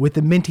kiss with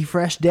the minty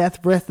fresh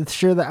death breath that's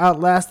sure to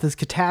outlast this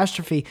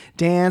catastrophe.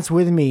 Dance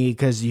with me,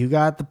 cause you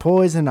got the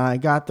poison, I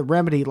got the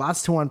remedy.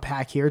 Lots to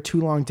unpack here. Too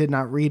long did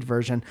not read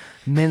version.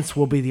 Mints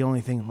will be the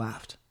only thing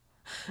left.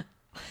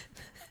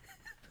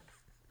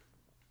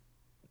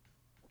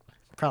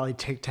 Probably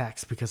Tic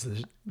Tacs because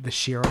of the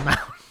sheer amount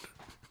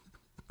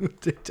of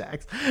Tic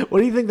Tacs. What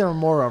do you think there are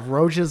more of,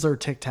 Roaches or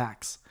Tic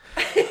Tacs?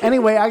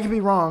 Anyway, I could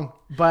be wrong,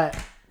 but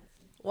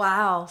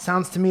Wow.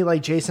 sounds to me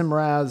like Jason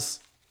Mraz.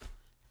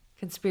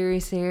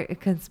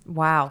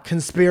 Wow.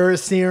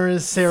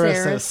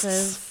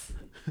 Conspiracyrists.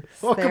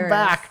 Welcome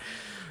back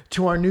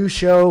to our new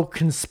show,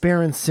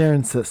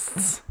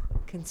 Conspiracyrists,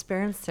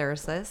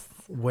 Conspiracyrists.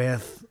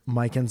 with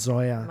Mike and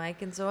Zoya.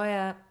 Mike and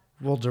Zoya.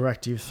 We'll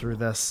direct you through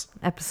this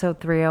Episode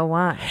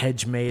 301.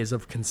 hedge maze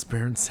of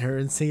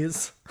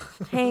conspiracies.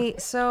 Hey,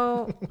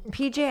 so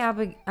PJ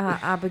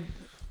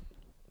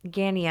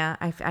Abagania,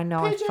 I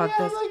know I fucked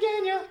this.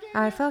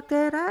 I fucked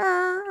it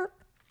up.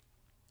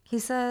 He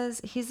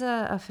says he's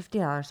a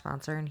 $50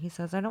 sponsor, and he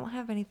says, I don't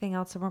have anything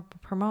else to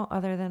promote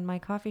other than my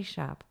coffee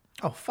shop.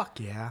 Oh, fuck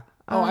yeah.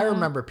 Oh, I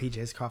remember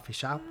PJ's coffee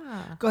shop.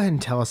 Go ahead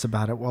and tell us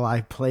about it while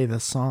I play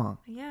this song.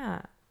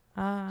 Yeah.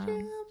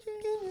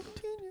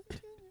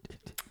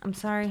 I'm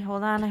sorry.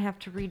 Hold on. I have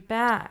to read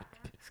back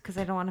because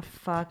I don't want to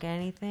fuck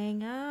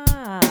anything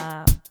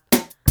up.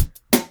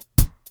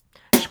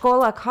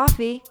 Szkola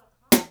Coffee.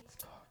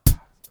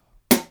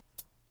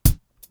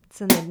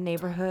 It's in the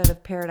neighborhood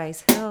of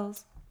Paradise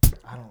Hills.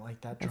 I don't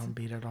like that drum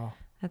beat at all.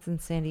 That's in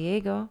San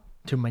Diego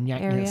To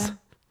Maniacness. area,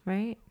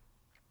 right?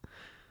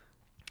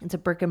 It's a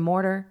brick and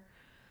mortar.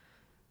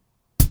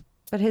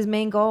 But his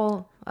main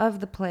goal of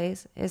the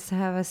place is to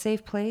have a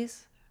safe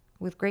place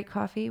with great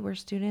coffee where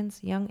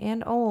students, young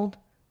and old,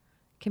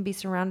 can be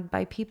surrounded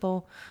by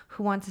people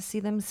who want to see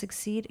them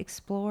succeed,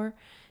 explore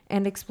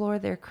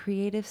their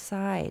creative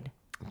side.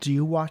 Do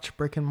you watch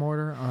Brick and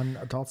Mortar on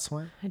Adult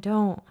Swim? I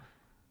don't.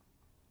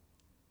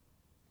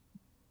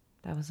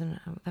 That wasn't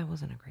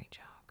a great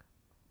joke.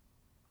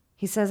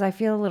 He says, I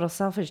feel a little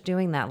selfish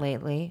doing that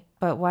lately,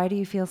 but why do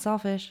you feel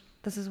selfish?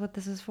 This is what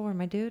this is for,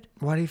 my dude.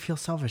 Why do you feel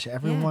selfish?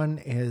 Everyone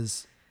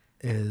is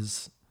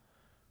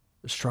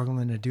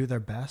struggling to do their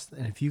best.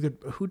 And if you could,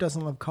 who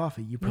doesn't love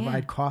coffee? You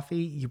provide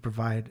coffee, you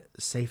provide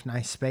safe,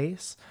 nice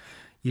space,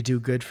 you do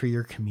good for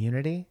your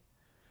community.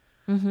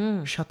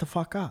 Mm-hmm. Shut the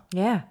fuck up.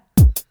 Yeah.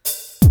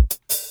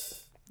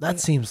 That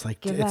seems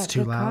like Give it's that too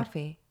good loud.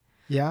 coffee.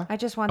 Yeah. I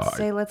just want to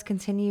say let's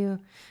continue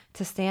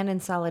to stand in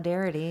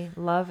solidarity,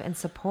 love, and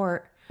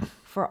support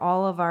for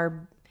all of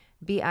our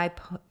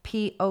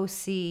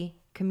BIPOC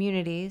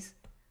communities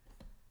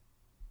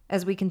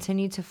as we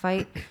continue to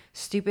fight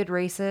stupid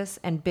racists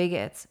and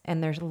bigots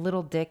and their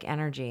little dick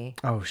energy.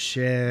 Oh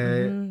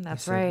shit.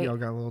 That's You said right. Y'all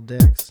got little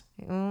dicks.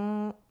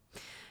 And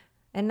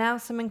now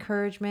some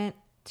encouragement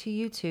to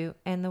you two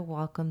and the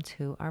welcome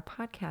to our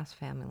podcast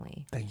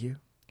family. Thank you.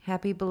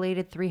 Happy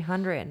belated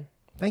 300.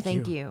 Thank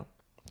you. you.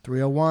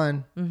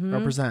 301. Mm-hmm.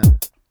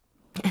 Represent.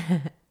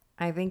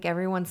 I think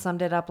everyone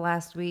summed it up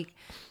last week,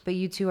 but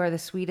you two are the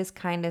sweetest,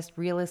 kindest,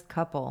 realest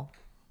couple.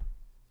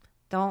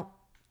 Not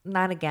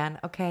again.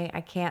 Okay,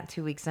 I can't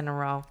 2 weeks in a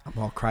row. I'm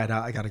all cried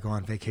out. I got to go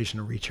on vacation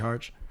to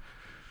recharge.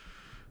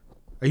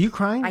 Are you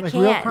crying? I like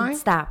can't. real crying?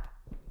 Stop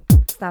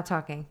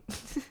talking.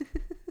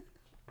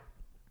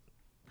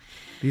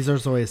 These are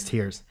Zoya's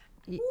tears.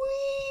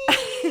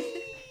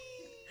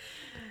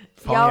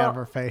 Falling Y'all- out of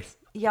her face.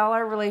 Y'all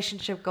are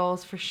relationship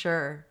goals for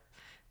sure.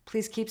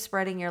 Please keep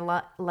spreading your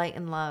light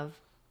and love.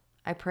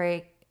 I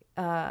pray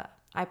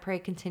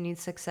continued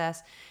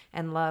success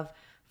and love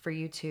for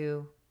you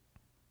two.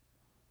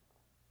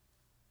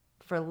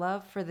 For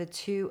love for the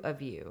two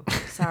of you.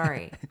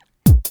 Sorry.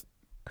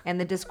 And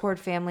the Discord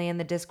family and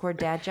the Discord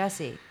dad,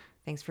 Jesse.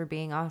 Thanks for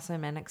being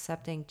awesome and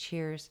accepting.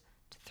 Cheers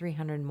to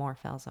 300 more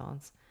Fell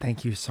Zones.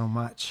 Thank you so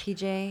much.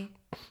 PJ,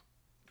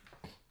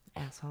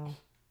 asshole.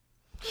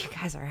 You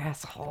guys are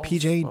assholes.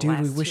 PJ, the dude,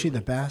 we last wish 2 you the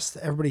weeks. best.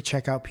 Everybody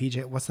check out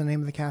PJ. What's the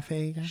name of the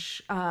cafe again?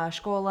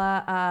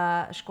 Szkola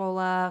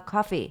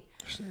Coffee.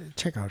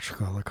 Check out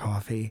Szkola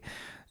Coffee,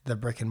 the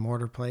brick and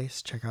mortar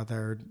place. Check out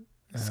their...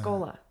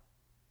 Szkola,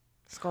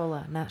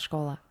 not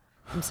Szkola.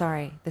 I'm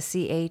sorry. The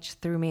CH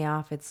threw me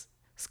off. It's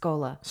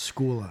Szkola.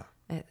 Skoola.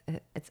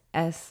 It's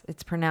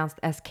pronounced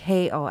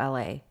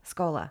Skola.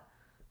 Szkola.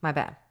 My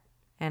bad.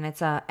 And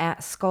it's at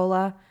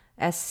Szkola,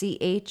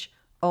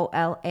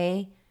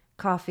 SCHOLA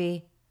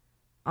Coffee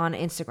on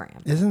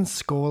Instagram. Isn't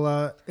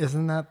Skola,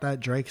 isn't that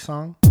Drake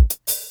song?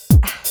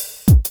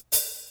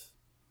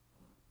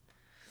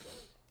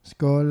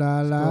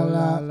 Skola la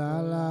la la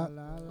la.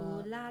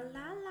 Ooh, la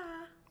la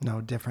la.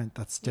 No, different.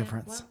 That's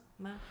difference.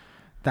 Well,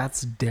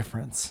 That's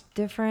difference.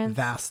 difference.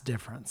 Vast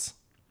difference.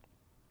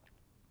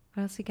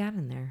 What else you got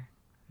in there,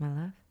 my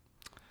love?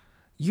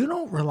 You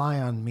don't rely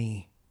on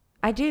me.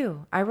 I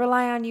do. I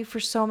rely on you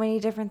for so many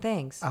different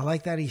things. I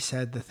like that he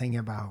said the thing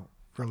about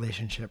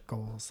relationship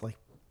goals, like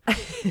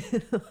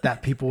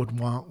that people would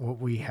want what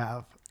we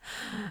have.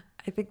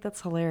 I think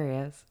that's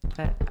hilarious.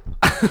 But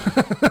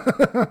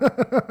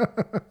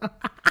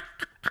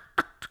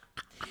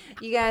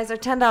You guys, our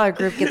 $10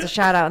 group gets a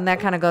shout out, and that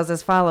kind of goes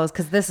as follows,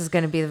 because this is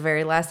going to be the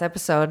very last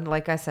episode,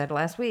 like I said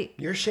last week.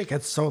 Your shit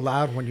gets so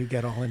loud when you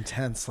get all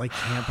intense, like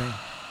camping,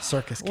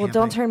 circus camping. Well,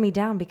 don't turn me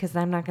down, because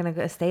I'm not going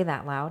to stay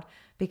that loud,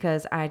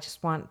 because I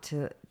just want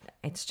to,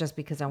 it's just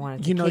because I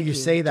wanted to You know, kick you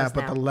say that,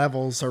 but now. the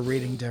levels are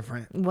reading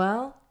different.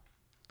 Well,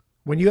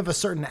 When you have a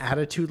certain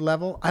attitude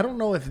level, I don't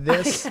know if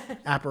this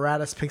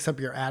apparatus picks up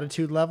your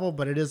attitude level,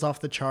 but it is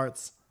off the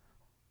charts.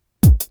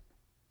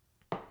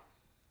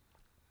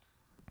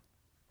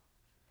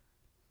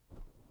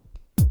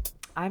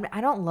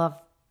 I don't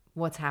love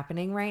what's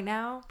happening right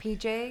now,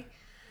 PJ.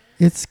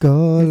 It's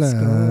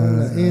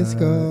Scola. It's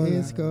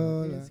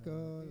Scola.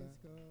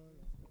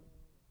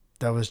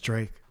 That was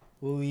Drake.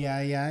 Oh,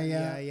 yeah.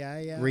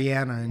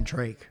 Rihanna and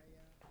Drake.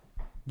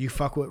 You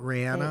fuck with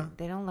Rihanna?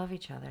 They don't love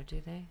each other,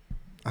 do they?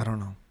 I don't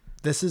know.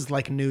 This is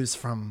like news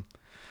from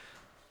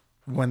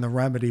when The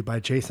Remedy by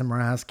Jason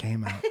Mraz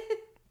came out.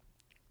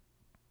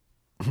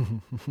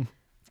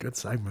 Good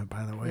segment,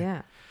 by the way.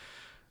 Yeah.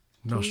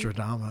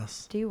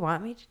 Nostradamus. Do you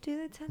want me to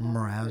do the 10?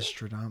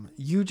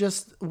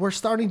 Mrazstradamus. We're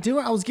starting to do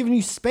it. I was giving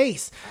you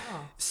space. Oh.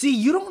 See,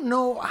 you don't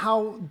know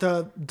how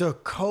the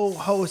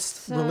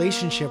co-host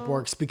relationship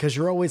works because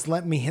you're always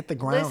letting me hit the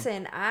ground.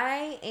 Listen,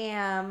 I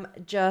am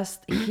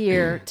just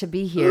here to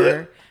be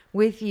here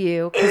with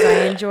you because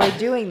I enjoy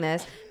doing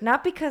this,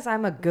 not because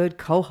I'm a good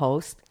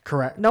co-host.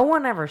 Correct. No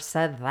one ever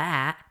said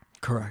that.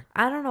 Correct.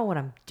 I don't know what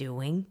I'm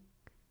doing,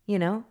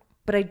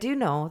 but I do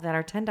know that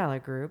our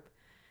 $10 group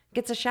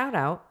gets a shout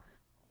out,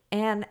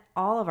 and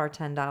all of our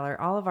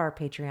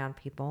Patreon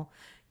people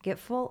get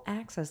full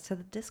access to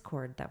the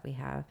Discord that we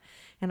have,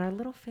 and our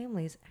little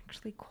family is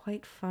actually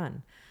quite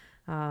fun.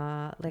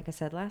 Like I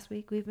said last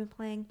week, we've been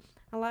playing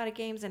a lot of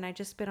games, and I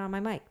just spit on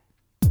my mic.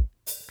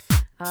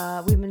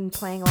 We've been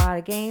playing a lot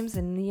of games,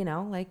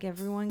 and like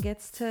everyone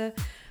gets to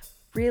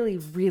really,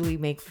 really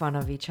make fun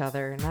of each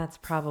other, and that's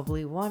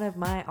probably one of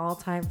my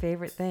all-time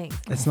favorite things.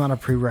 It's not a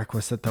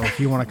prerequisite, though. If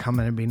you want to come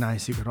in and be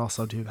nice, you could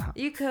also do that.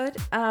 You could,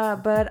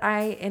 but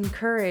I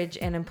encourage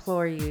and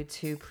implore you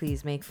to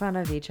please make fun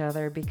of each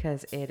other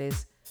because it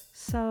is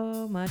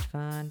so much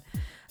fun.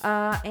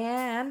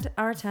 And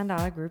our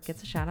 $10 group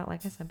gets a shout out,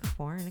 like I said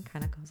before, and it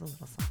kind of goes a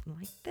little something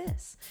like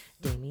this.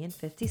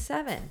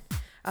 Damien57,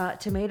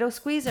 Tomato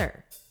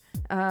Squeezer,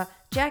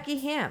 Jackie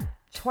Ham,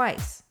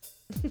 twice.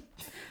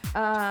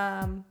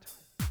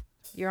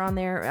 You're on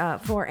there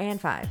 4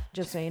 and 5,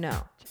 just so you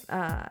know.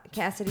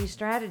 Cassidy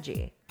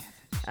Strategy,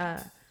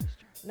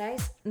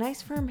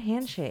 nice firm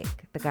handshake.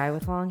 The guy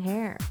with long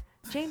hair,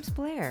 James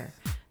Blair,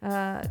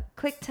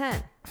 Click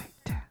 10,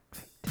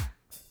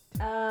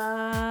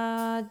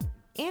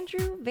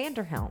 Andrew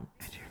Vanderhelm,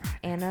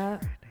 Anna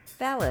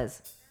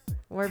Valles,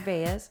 or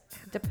Valles,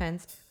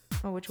 depends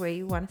on which way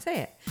you want to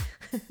say it.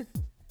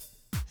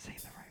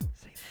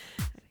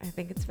 I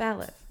think it's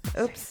Valles.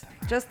 Oops,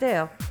 just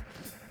Dale.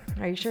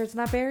 Are you sure it's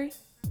not Barry?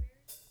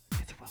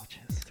 It's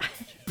Welch's.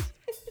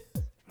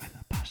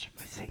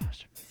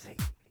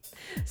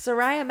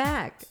 Soraya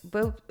Mack,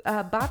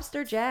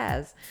 Bobster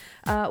Jazz,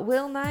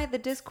 Will Nye the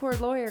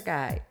Discord lawyer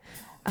guy,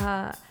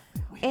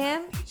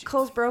 and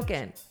Cole's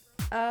Broken,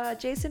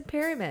 Jason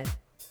Perryman,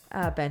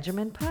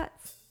 Benjamin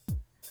Putz,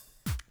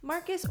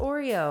 Marcus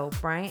Oreo,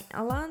 Bryant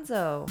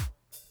Alonzo,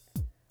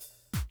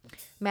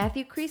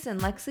 Matthew Creason,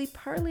 Lexi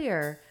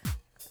Parlier,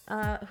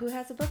 who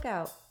has a book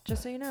out,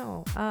 just so you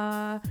know.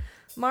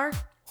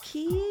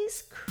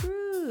 Marquise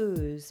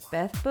Cruz,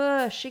 Beth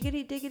Bush,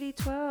 Shiggity Diggity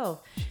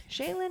 12,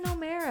 Shaylin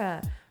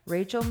O'Mara,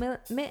 Rachel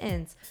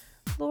Mittens,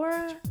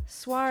 Laura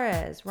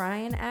Suarez,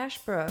 Ryan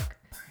Ashbrook,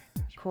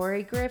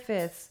 Corey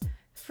Griffiths,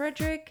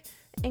 Frederick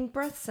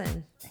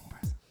Ingbretson.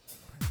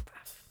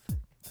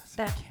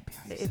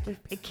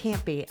 It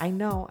can't be. I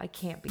know I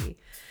can't be.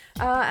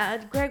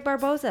 Greg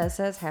Barboza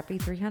says, happy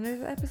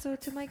 300th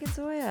episode to Mike and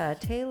Zoya.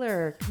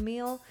 Taylor,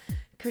 Camille,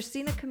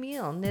 Christina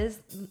Camille, Nils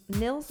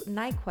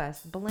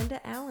Nyquist, Belinda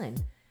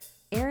Allen,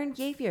 Aaron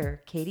Gavier,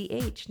 Katie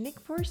H., Nick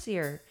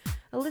Forcier,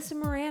 Alyssa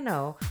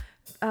Morano,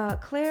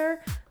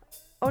 Claire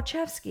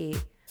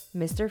Ochevsky,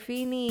 Mr.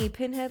 Feeney,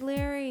 Pinhead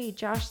Larry,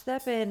 Josh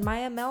Steppen,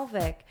 Maya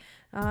Melvick,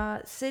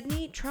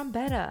 Sydney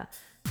Trombetta,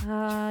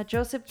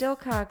 Joseph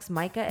Dilcox,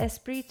 Micah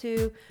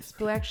Espiritu,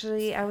 who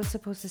actually I was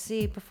supposed to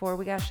see before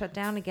we got shut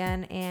down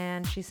again,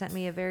 and she sent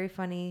me a very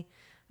funny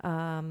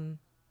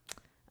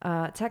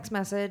text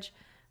message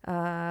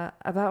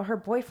about her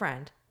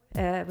boyfriend.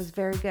 It was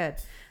very good.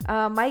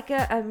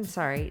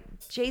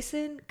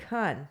 Jason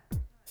Kunn,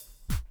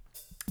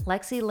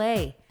 Lexi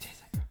Lay,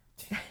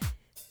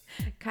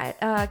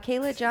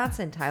 Kayla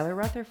Johnson, Tyler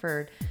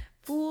Rutherford,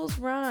 Fool's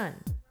Run,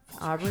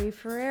 Aubrey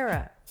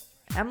Ferreira,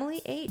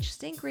 Emily H.,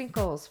 Stink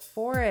Wrinkles,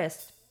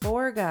 Forrest,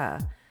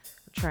 Borga,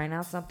 trying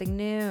out something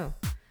new.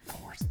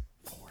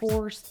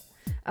 Forrest.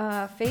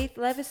 Faith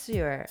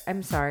Levasseur.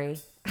 I'm sorry.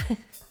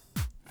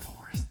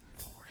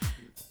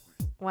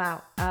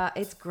 Wow.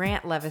 It's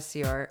Grant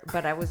Levasseur,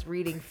 but I was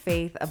reading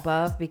Faith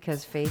above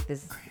because Faith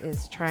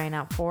is trying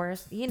out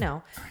Forrest.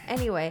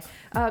 Anyway,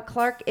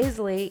 Clark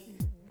Isley,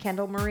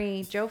 Kendall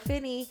Marie, Joe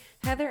Finney,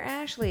 Heather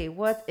Ashley,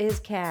 What is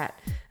Cat?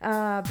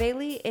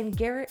 Bailey and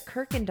Garrett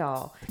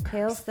Kirkendall.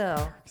 Hail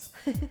still.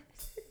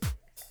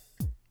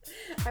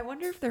 I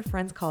wonder if their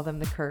friends call them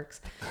the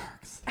Kirks.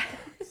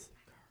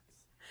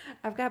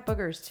 I've got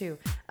boogers too.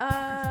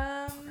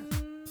 Boogers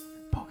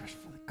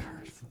for the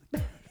Kirks.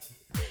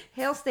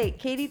 Hail State,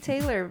 Katie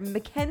Taylor,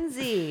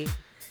 Mackenzie,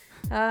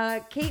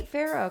 Kate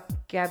Farrow,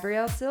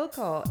 Gabrielle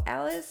Silko,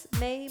 Alice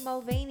May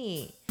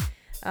Mulvaney,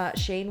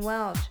 Shane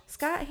Welch,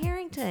 Scott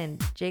Harrington,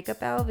 Jacob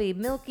Alvey,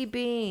 Milky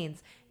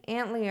Beans,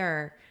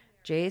 Antlier,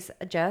 Jess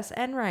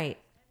Enright,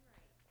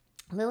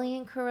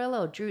 Lillian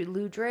Carrillo,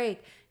 Lou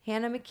Drake,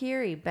 Hannah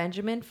McKeary,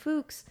 Benjamin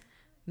Fuchs,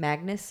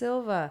 Magnus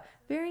Silva,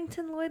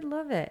 Barrington Lloyd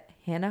Lovett,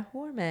 Hannah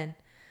Horman,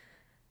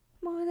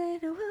 More Than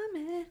a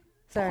Woman.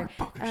 Sorry.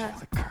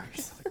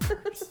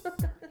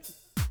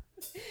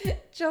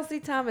 Chelsea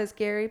Thomas,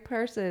 Gary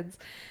Parsons,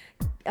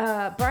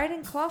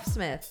 Bryden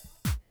Cloughsmith,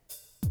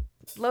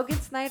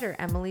 Logan Snyder,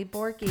 Emily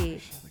Borky,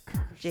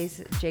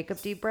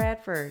 Jacob D.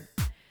 Bradford,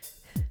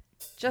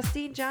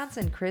 Justine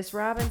Johnson, Chris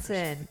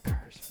Robinson,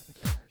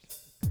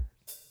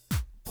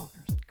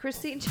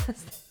 Christine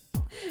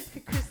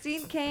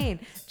Kane,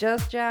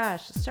 Just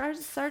Josh,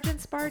 Sergeant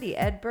Sparty,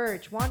 Ed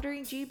Birch,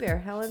 Wandering G-Bear,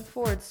 Helen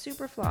Ford,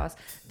 Superfloss,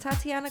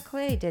 Tatiana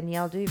Clay,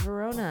 Danielle De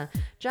Verona,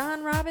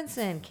 John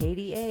Robinson,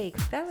 Katie A,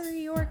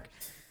 Valerie York,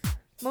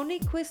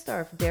 Monique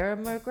Quistorf, Dara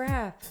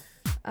McGrath,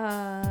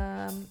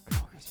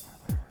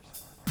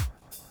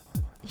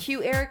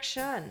 Hugh Eric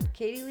Shun,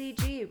 Katie Lee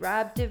G,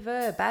 Rob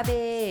DeVeux,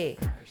 Bobby,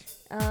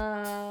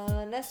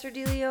 Nestor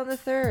De Leon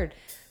III,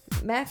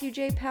 Matthew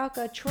J.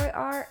 Palka, Troy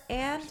R,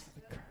 and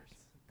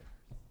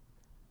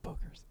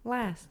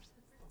last,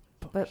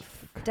 but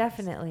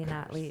definitely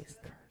not least,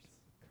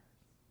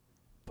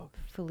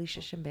 Felicia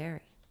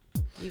Shimberry.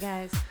 You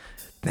guys,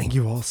 Thank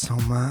you all so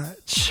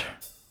much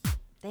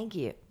thank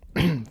you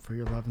for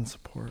your love and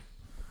support.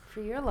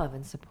 for your love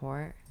and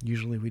support.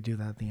 Usually we do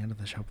that at the end of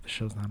the show, but the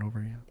show's not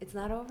over yet. It's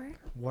not over?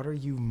 What are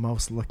you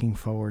most looking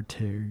forward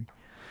to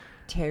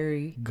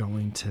Terry.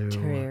 going to?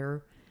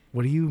 Terry.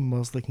 What are you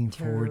most looking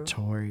forward,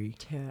 Terry.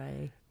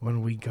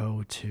 when we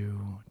go to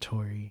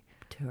Terry.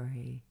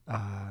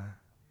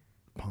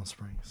 Palm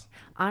Springs?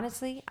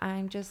 Honestly,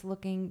 I'm just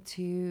looking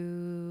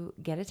to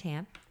get a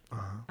tan.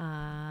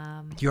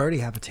 You already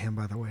have a tan,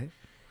 by the way.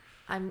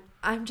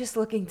 I'm just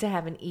looking to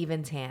have an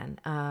even tan.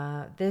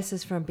 This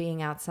is from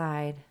being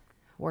outside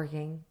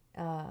working.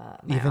 My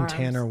Even arms.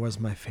 Tanner was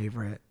my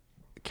favorite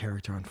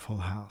character on Full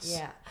House.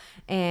 Yeah.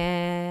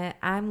 And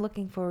I'm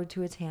looking forward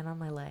to a tan on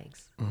my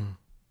legs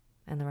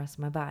and the rest of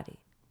my body.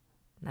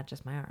 Not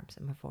just my arms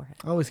and my forehead.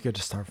 Always good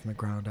to start from the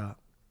ground up.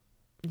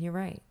 You're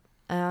right.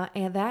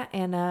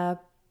 And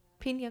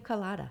pina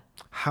colada.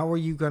 How are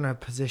you going to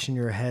position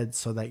your head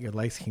so that your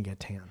legs can get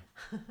tan?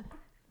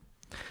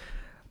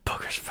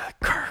 Boogers for the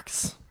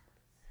Kirks.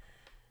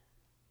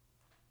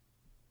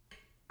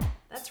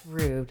 That's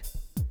rude.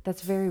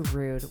 That's very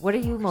rude. What are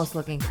you most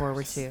looking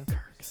forward to?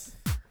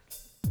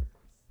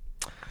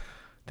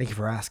 Thank you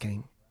for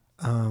asking.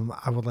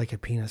 I would like a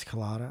penis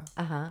colada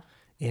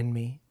in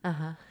me.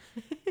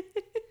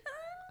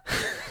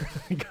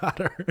 Got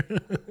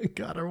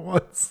her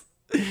once.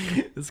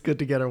 It's good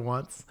to get her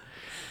once.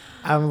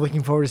 I'm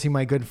looking forward to see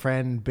my good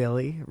friend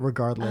Billy,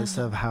 regardless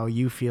of how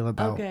you feel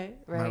about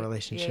my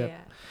relationship. Yeah.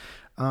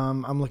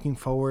 I'm looking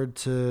forward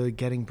to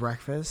getting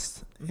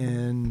breakfast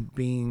and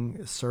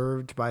being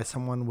served by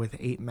someone with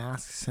 8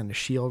 masks and a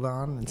shield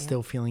on and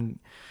still feeling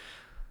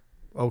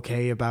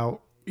okay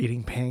about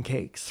eating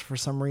pancakes for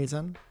some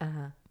reason.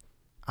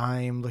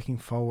 I'm looking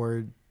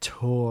forward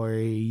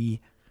to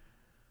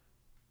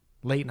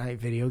late night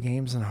video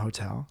games in a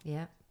hotel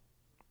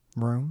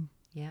room.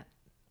 Yeah.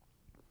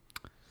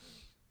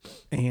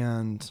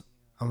 And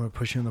I'm going to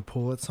push you in the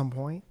pool at some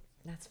point.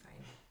 That's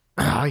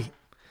fine.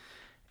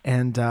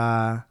 And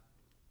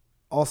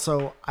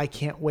also, I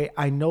can't wait.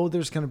 I know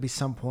there's going to be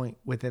some point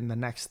within the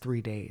next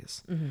 3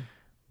 days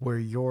where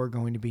you're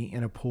going to be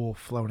in a pool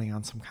floating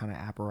on some kind of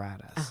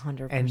apparatus.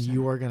 100%. And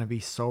you are going to be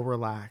so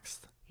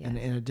relaxed and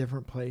in a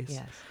different place.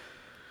 Yes.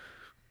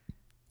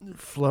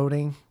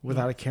 Floating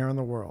without a care in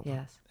the world.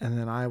 Yes. And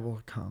then I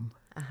will come.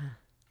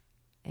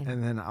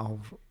 And then I'll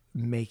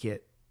make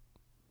it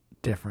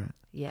different.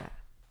 Yeah.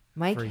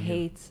 Mike For you.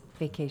 hates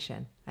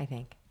vacation, I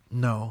think.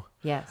 No.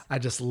 Yes. I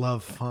just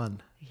love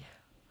fun.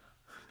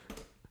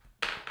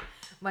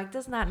 Mike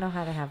does not know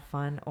how to have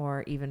fun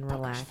or even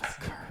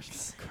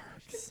relax.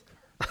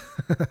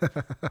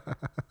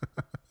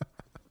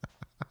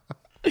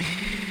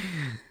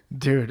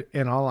 Dude,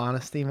 in all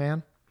honesty,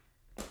 man,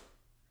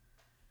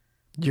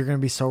 you're going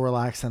to be so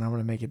relaxed and I'm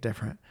going to make it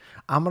different.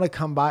 I'm going to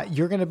come by.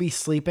 You're going to be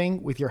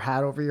sleeping with your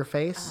hat over your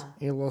face,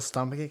 your little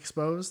stomach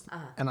exposed.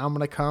 And I'm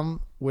going to come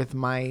with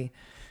my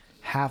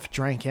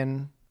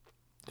half-drinking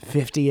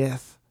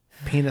 50th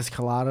penis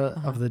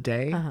colada of the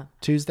day,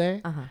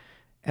 Tuesday.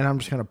 And I'm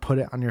just going to put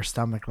it on your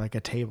stomach like a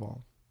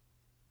table.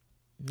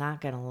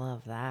 Not gonna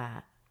love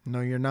that. No,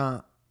 you're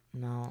not.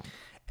 No.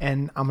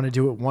 And I'm going to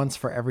do it once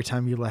for every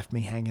time you left me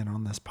hanging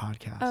on this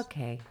podcast.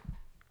 Okay.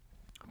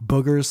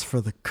 Boogers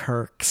for the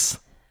Kirks.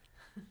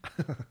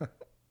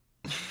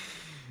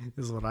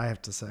 is what I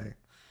have to say.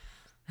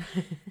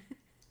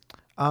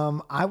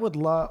 I would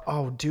love.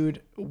 Oh,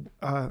 dude,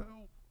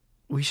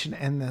 we should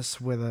end this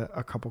with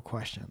a couple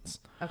questions.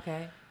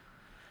 Okay.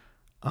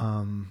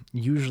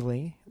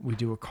 Usually we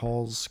do a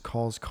calls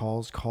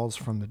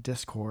from the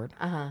Discord.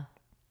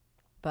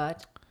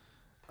 But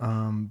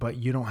But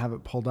you don't have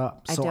it pulled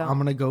up. I So don't. I'm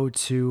going to go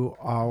to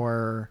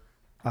our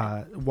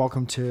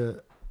welcome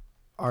to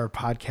our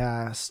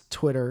podcast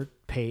Twitter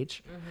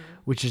page,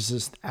 which is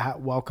just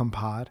at Welcome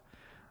Pod.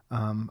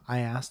 I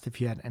asked if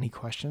you had any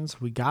questions.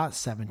 We got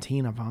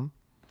 17 of them.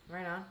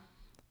 right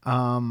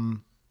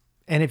on.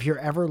 And if you're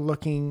ever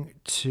looking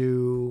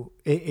to,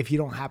 if you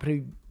don't happen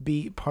to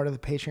be part of the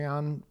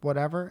Patreon,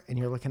 whatever, and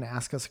you're looking to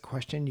ask us a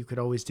question, you could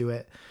always do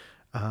it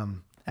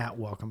at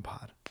Welcome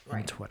Pod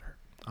on Twitter.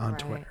 On Right.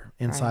 Twitter,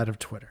 inside of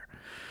Twitter.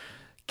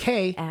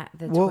 Kay, At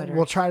the we'll Twitter.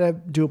 we'll try to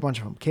do a bunch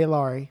of them. Kay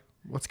Laurie,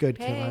 what's good,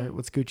 Kay Hey. Laurie?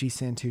 What's Gucci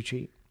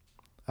Santucci?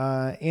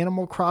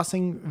 Animal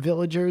Crossing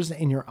villagers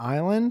in your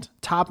island.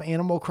 Top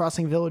Animal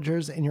Crossing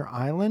villagers in your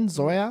island,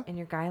 Zoya. In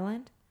your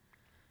Guyland?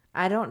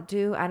 I don't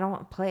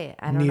play it.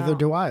 I don't Neither know.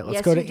 do I. Let's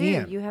Yes, go to you do.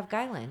 Ian. You have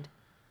Guyland.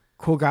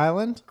 Cool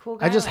Guyland? Cool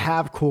I just Guyland.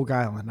 have Cool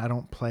Guyland. I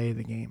don't play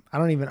the game. I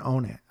don't even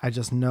own it. I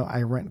just know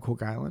I rent Cool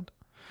Guyland.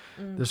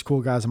 There's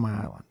cool guys on my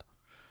island.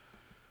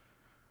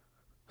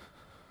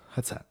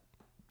 That's it.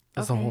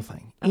 That's the Okay. whole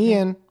thing.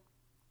 Ian,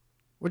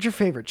 what's your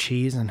favorite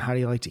cheese and how do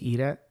you like to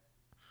eat it?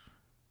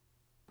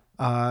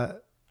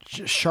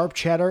 Sharp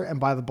cheddar and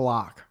by the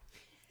block.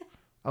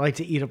 I like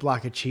to eat a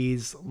block of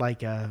cheese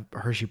like a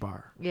Hershey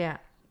bar. Yeah.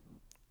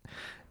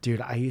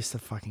 Dude, I used to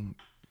fucking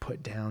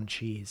put down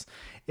cheese.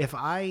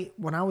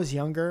 When I was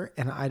younger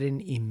and I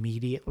didn't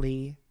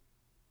immediately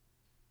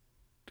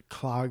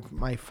clog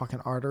my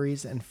fucking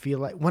arteries and feel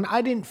like, when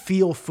I didn't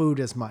feel food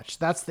as much,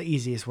 that's the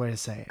easiest way to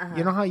say it.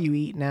 You know how you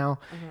eat now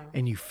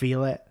and you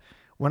feel it?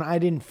 When I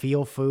didn't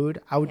feel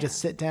food, I would just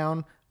sit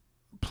down,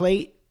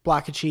 plate,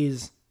 block of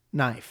cheese,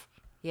 knife.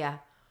 Yeah.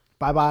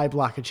 Bye-bye,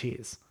 block of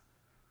cheese.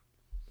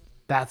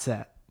 That's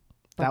it.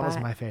 That was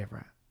Bye-bye. my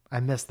favorite. I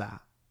miss that.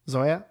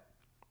 Zoya?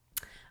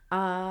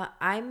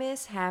 I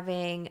miss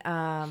having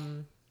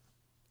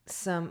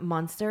some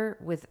Munster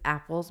with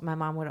apples. My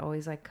mom would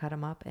always like cut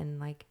them up and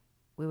like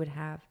we would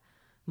have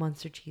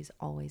Munster cheese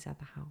always at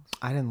the house.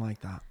 I didn't like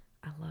that.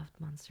 I loved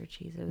Munster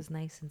cheese. It was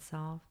nice and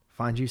soft.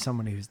 Find you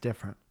somebody who's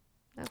different.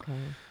 Okay.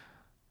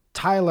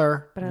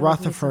 Tyler But I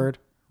love me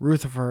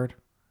Rutherford,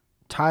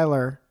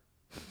 Tyler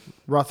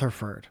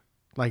Rutherford,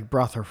 like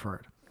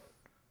Brutherford,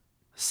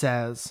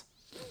 says,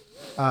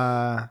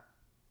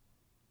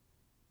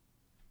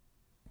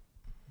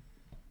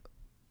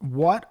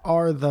 what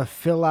are the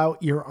fill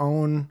out your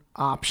own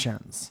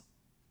options?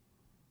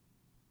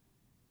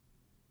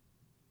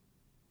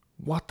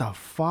 What the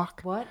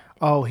fuck? What?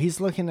 Oh,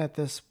 he's looking at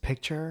this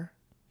picture.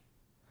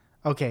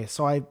 Okay,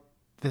 so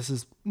this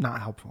is not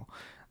helpful.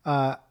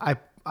 I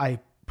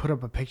put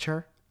up a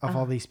picture of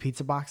all these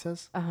pizza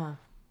boxes.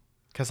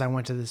 Because I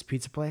went to this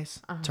pizza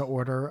place to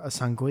order a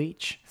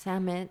sandwich,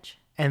 Sandwich.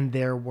 and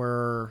there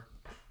were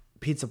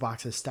pizza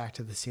boxes stacked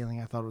to the ceiling.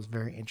 I thought it was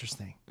very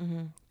interesting.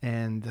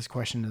 And this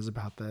question is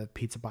about the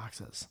pizza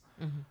boxes.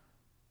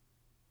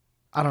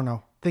 I don't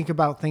know. Think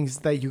about things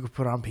that you could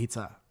put on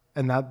pizza,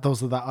 and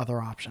those are the other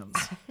options.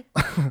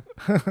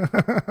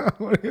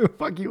 What the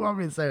fuck you want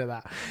me to say to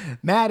that?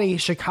 Maddie,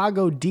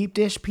 Chicago deep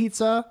dish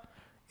pizza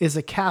is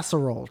a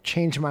casserole.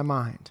 Change my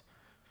mind.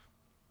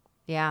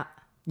 Yeah.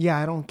 Yeah,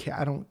 I don't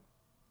care.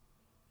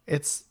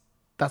 That's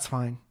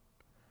fine.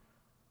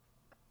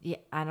 Yeah.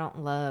 I don't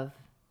love.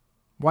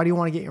 Why do you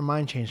want to get your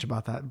mind changed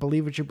about that?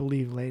 Believe what you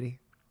believe, lady.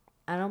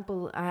 I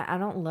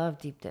don't love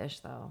deep dish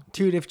though.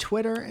 Dude, if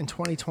Twitter in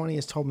 2020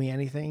 has told me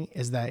anything,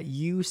 is that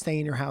you stay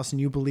in your house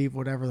and you believe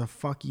whatever the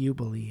fuck you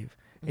believe.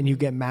 And you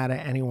get mad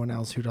at anyone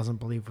else who doesn't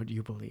believe what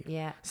you believe.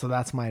 Yeah. So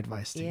that's my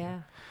advice to you.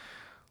 Yeah.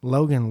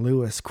 Logan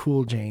Lewis,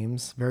 Cool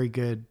James, very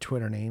good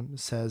Twitter name,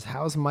 says,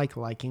 how's Mike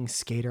liking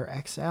Skater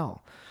XL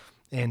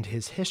and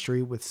his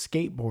history with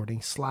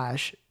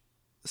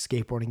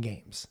skateboarding/skateboarding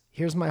games?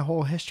 Here's my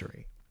whole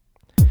history.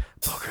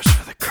 Boogers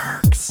for the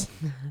Kirks.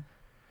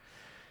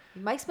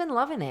 Mike's been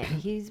loving it.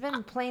 He's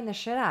been playing the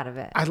shit out of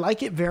it. I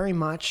like it very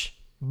much,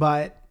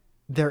 but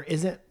there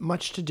isn't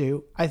much to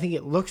do. I think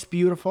it looks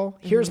beautiful.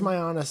 Here's my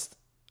honest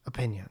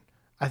opinion.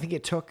 I think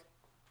it took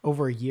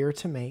over a year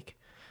to make.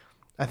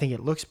 I think it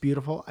looks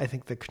beautiful. I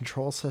think the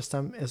control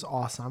system is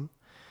awesome.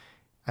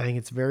 I think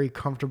it's very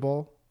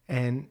comfortable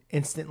and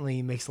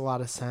instantly makes a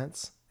lot of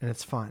sense and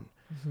it's fun.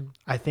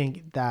 I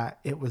think that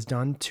it was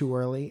done too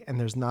early and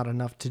there's not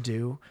enough to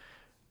do.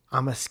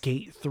 I'm a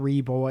skate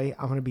 3 boy.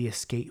 I'm going to be a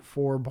skate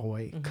 4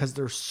 boy because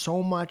there's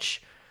so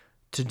much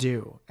to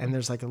do. And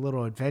there's like a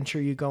little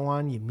adventure you go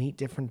on. You meet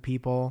different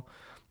people.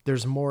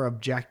 There's more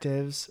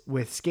objectives.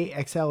 With Skate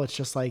XL, it's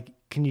just like,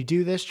 can you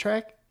do this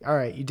trick? All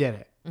right, you did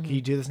it. Can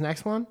you do this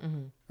next one?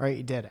 All right,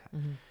 you did it.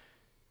 And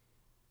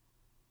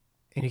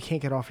you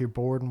can't get off your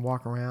board and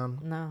walk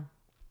around. No.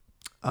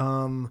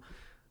 I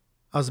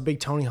was a big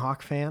Tony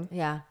Hawk fan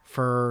Yeah.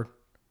 for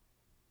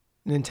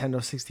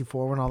Nintendo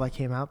 64 when all that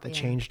came out. That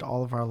changed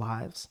all of our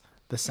lives.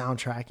 the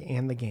soundtrack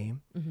and the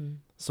game.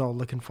 So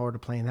looking forward to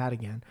playing that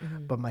again.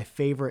 But my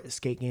favorite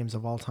skate games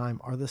of all time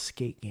are the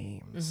skate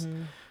games.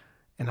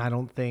 And I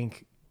don't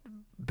think,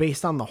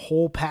 based on the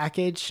whole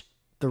package,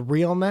 the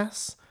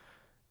realness,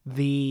 not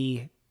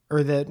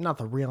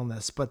the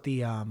realness, but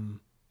the,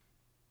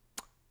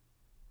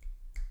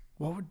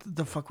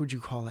 the fuck would you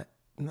call it?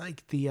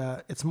 Like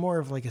it's more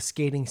of like a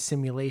skating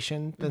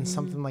simulation than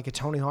something like a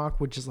Tony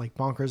Hawk, which is like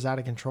bonkers out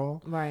of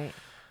control. Right.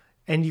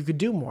 And you could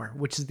do more,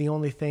 which is the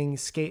only thing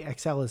Skate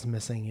XL is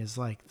missing, is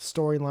like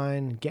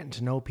storyline, getting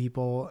to know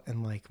people,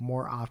 and like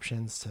more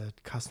options to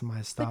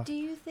customize stuff. But do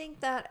you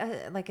think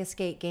that like a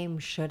skate game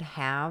should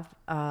have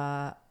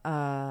like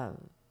a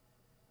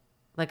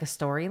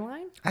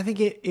storyline? I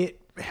think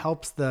it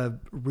helps the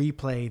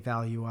replay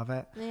value of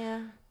it.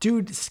 Yeah.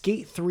 Dude,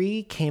 Skate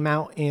 3 came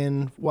out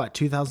in,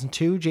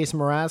 2002? Jason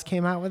Mraz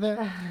came out with it?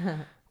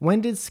 When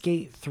did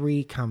Skate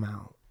 3 come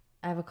out?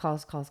 I have a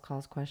calls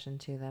question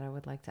too that I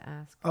would like to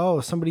ask.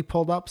 Oh, somebody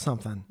pulled up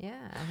something. Yeah,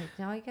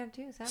 all you gotta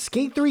do is ask.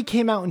 Skate 3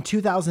 came out in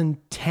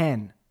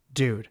 2010,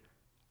 dude.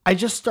 I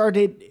just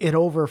started it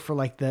over for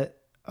like the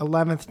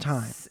 11th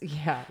time.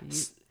 Yeah.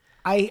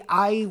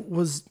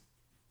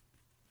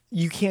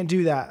 You can't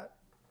do that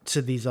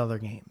to these other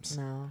games.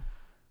 No.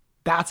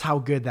 That's how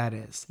good that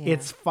is. Yeah.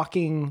 It's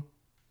fucking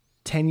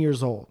 10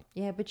 years old.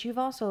 Yeah, but you've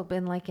also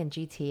been like in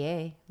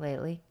GTA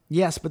lately.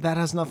 Yes, but that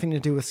has nothing to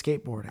do with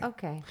skateboarding.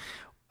 Okay.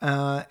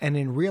 And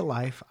in real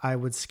life, I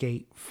would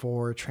skate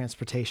for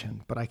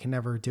transportation, but I can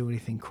never do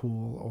anything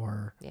cool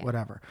or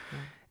whatever. Yeah.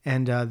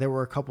 And there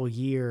were a couple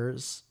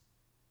years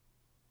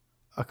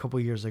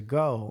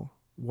ago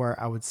where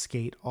I would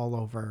skate all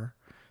over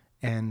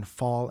and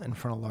fall in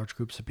front of large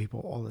groups of people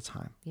all the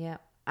time. Yeah.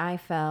 I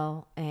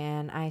fell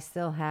and I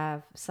still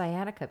have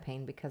sciatica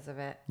pain because of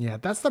it. Yeah,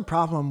 that's the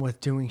problem with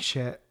doing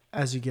shit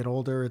as you get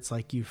older. It's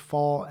like you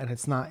fall and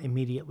it's not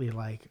immediately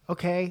like,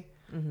 okay,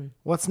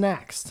 what's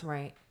next?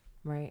 Right.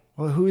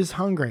 Well, who is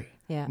hungry?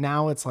 Yeah.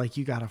 Now it's like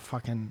you gotta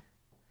fucking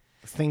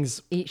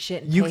things eat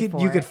shit. And you pay could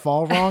for you it. could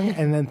fall wrong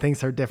and then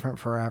things are different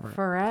forever.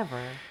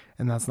 Forever.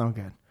 And that's no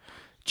good.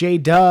 J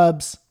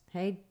Dubs.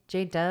 Hey,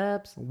 J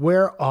Dubs.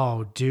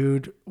 Oh,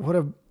 dude, what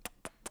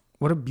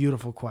a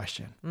beautiful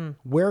question.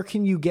 Where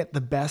can you get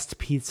the best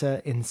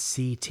pizza in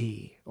CT?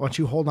 Why don't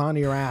you hold on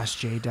to your ass,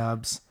 J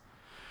Dubs?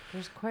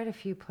 There's quite a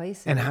few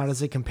places. And how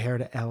does it compare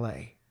to LA?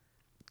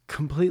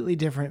 Completely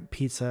different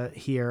pizza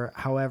here.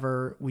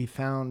 However, we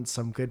found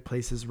some good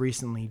places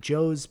recently.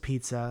 Joe's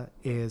Pizza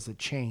is a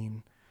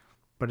chain,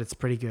 but it's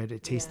pretty good.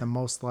 It tastes the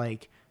most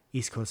like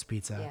East Coast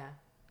pizza. Yeah.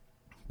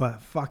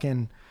 But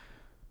fucking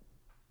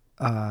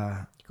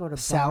Go to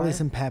Sally's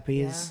Bar. and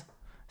Pepe's.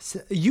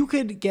 You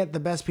could get the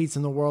best pizza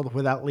in the world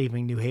without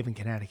leaving New Haven,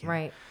 Connecticut.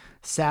 Right.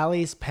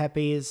 Sally's,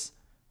 Pepe's,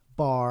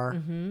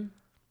 Bar.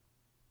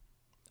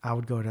 I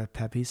would go to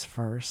Pepe's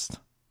first.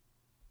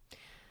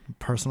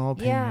 Personal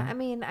opinion. Yeah, I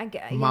mean,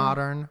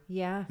 Modern.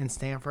 Yeah. In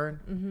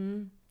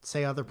Stanford.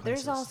 Say other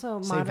places. There's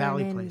also Say Modern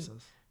Valley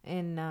places.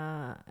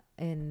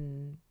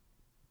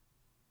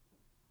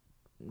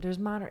 There's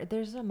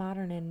a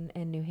Modern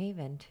in New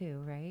Haven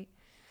too, right?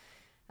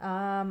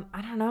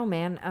 I don't know,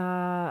 man.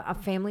 A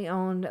family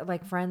owned,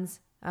 like friends,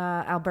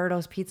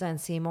 Alberto's Pizza in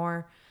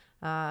Seymour.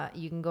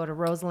 You can go to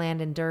Roseland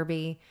in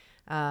Derby.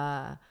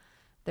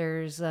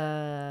 There used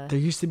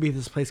to be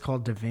this place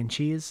called Da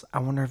Vinci's. I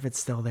wonder if it's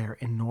still there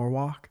in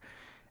Norwalk.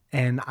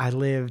 And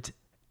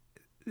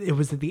it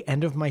was at the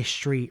end of my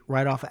street,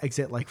 right off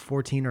exit like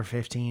 14 or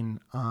 15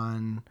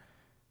 on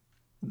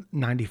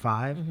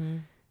 95.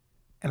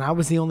 And I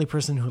was the only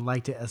person who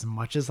liked it as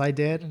much as I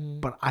did,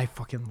 but I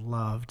fucking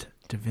loved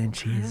Da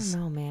Vinci's. I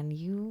don't know,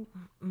 man.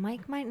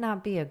 Mike might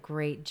not be a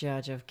great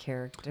judge of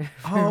character.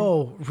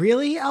 Oh,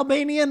 really?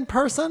 Albanian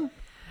person?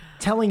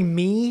 Telling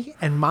me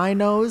and my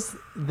nose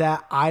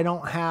that I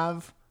don't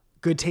have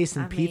good taste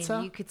in pizza?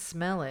 Mean, you could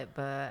smell it,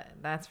 but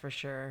that's for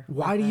sure.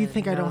 Why do you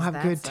think I don't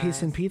have good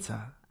taste in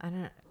pizza?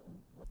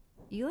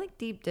 You like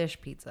deep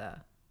dish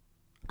pizza.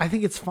 I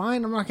think it's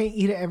fine. I'm not going to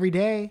eat it every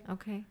day.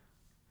 Okay.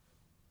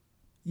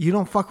 You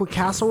don't fuck with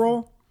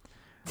casserole?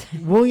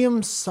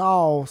 William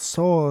so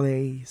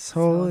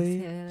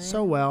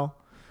well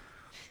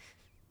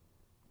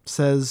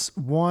says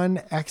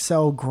 1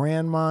 XL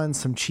grandma and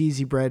some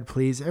cheesy bread,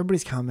 please.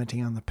 Everybody's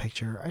commenting on the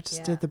picture. I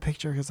just did the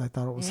picture because I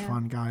thought it was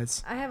fun,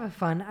 guys. I have a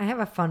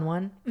fun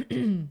one.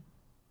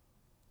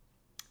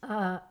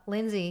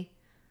 Lindsay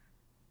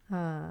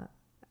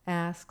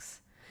asks,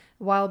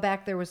 a while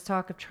back there was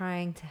talk of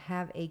trying to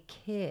have a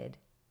kid.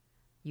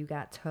 You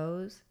got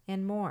toes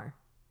and more.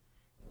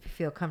 If you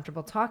feel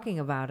comfortable talking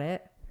about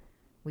it,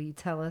 will you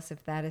tell us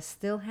if that is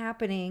still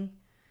happening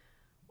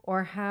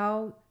or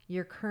how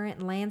your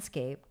current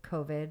landscape,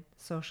 COVID,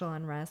 social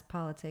unrest,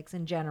 politics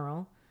in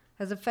general,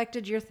 has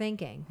affected your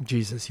thinking?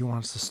 Jesus, he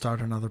wants to start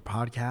another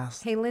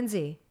podcast. Hey,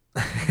 Lindsay.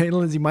 Hey,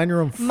 Lindsay, mind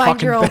your own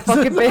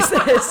fucking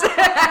business.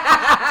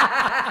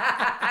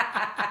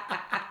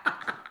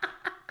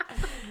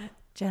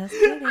 Just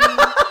kidding.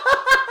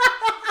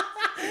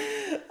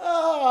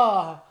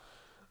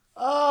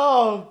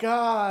 Oh,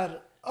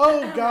 God.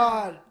 Oh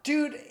God,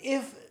 dude!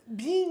 If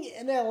being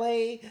in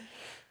LA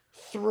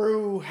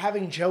through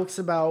having jokes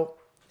about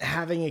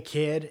having a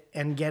kid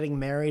and getting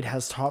married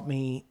has taught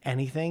me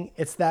anything,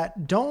 it's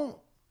that don't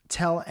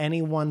tell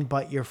anyone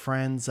but your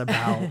friends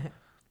about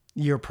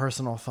your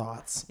personal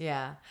thoughts.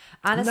 Yeah.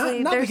 Honestly,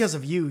 Not there's- because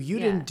of you. You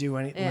Yeah. didn't do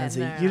anything, Yeah, Lindsay.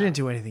 no, You no. didn't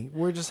do anything.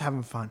 We're just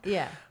having fun.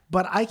 Yeah.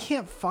 But I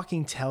can't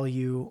fucking tell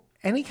you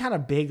any kind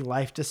of big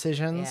life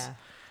decisions. Yeah.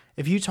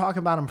 If you talk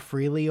about them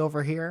freely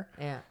over here,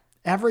 Yeah.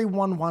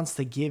 everyone wants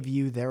to give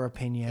you their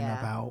opinion Yeah.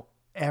 about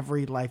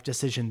every life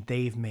decision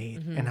they've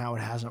made and how it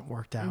hasn't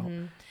worked out.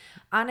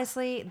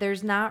 Honestly,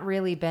 there's not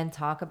really been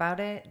talk about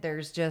it.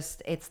 There's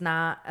just, it's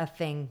not a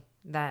thing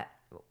that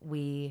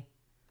we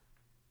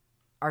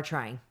are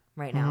trying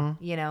right now.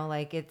 You know,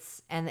 like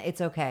it's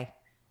okay.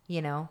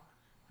 You know,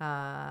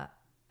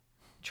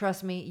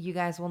 trust me, you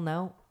guys will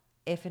know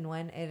if and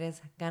when it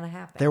is gonna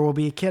happen. There will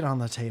be a kid on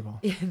the table.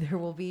 There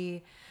will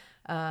be.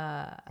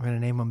 I'm going to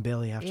name him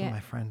Billy after Yeah. my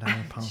friend down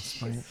in Palm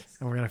Springs.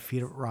 And we're going to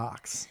feed it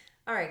rocks.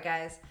 All right,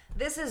 guys.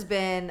 This has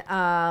been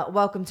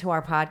welcome to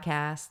our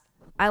podcast.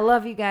 I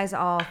love you guys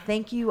all.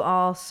 Thank you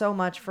all so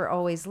much for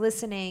always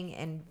listening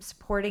and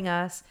supporting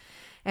us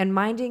and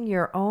minding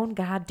your own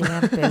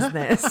goddamn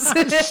business.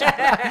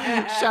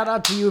 Shout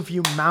out to you if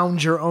you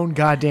mound your own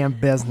goddamn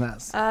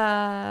business.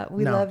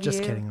 We No, love you.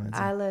 just kidding, Lindsay.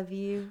 I love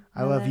you.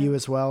 I love you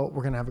as well.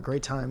 We're going to have a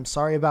great time.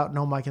 Sorry about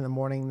No Mike in the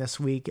Morning this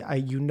week.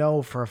 You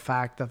know for a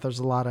fact that there's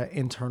a lot of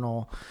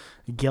internal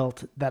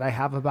guilt that I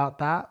have about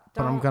that,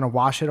 but I'm Don't- going to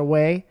wash it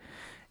away.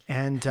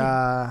 And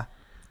I'm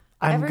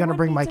going to Everyone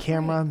bring my needs a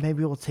camera.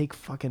 Maybe we'll take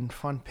fucking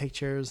fun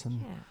pictures.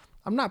 And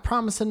I'm not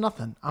promising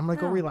nothing. I'm going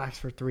to go relax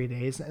for 3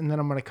 days. And then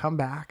I'm going to come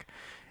back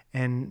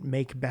and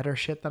make better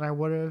shit than I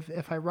would have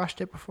if I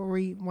rushed it before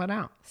we went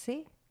out.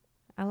 See?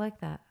 I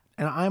like that.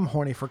 And I'm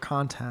horny for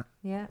content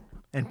Yeah.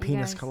 and You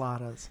penis guys-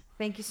 coladas.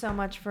 Thank you so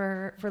much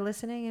for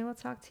listening, and we'll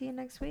talk to you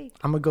next week.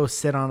 I'm going to go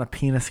sit on a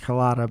penis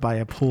colada by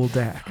a pool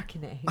deck.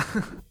 Fucking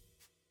A.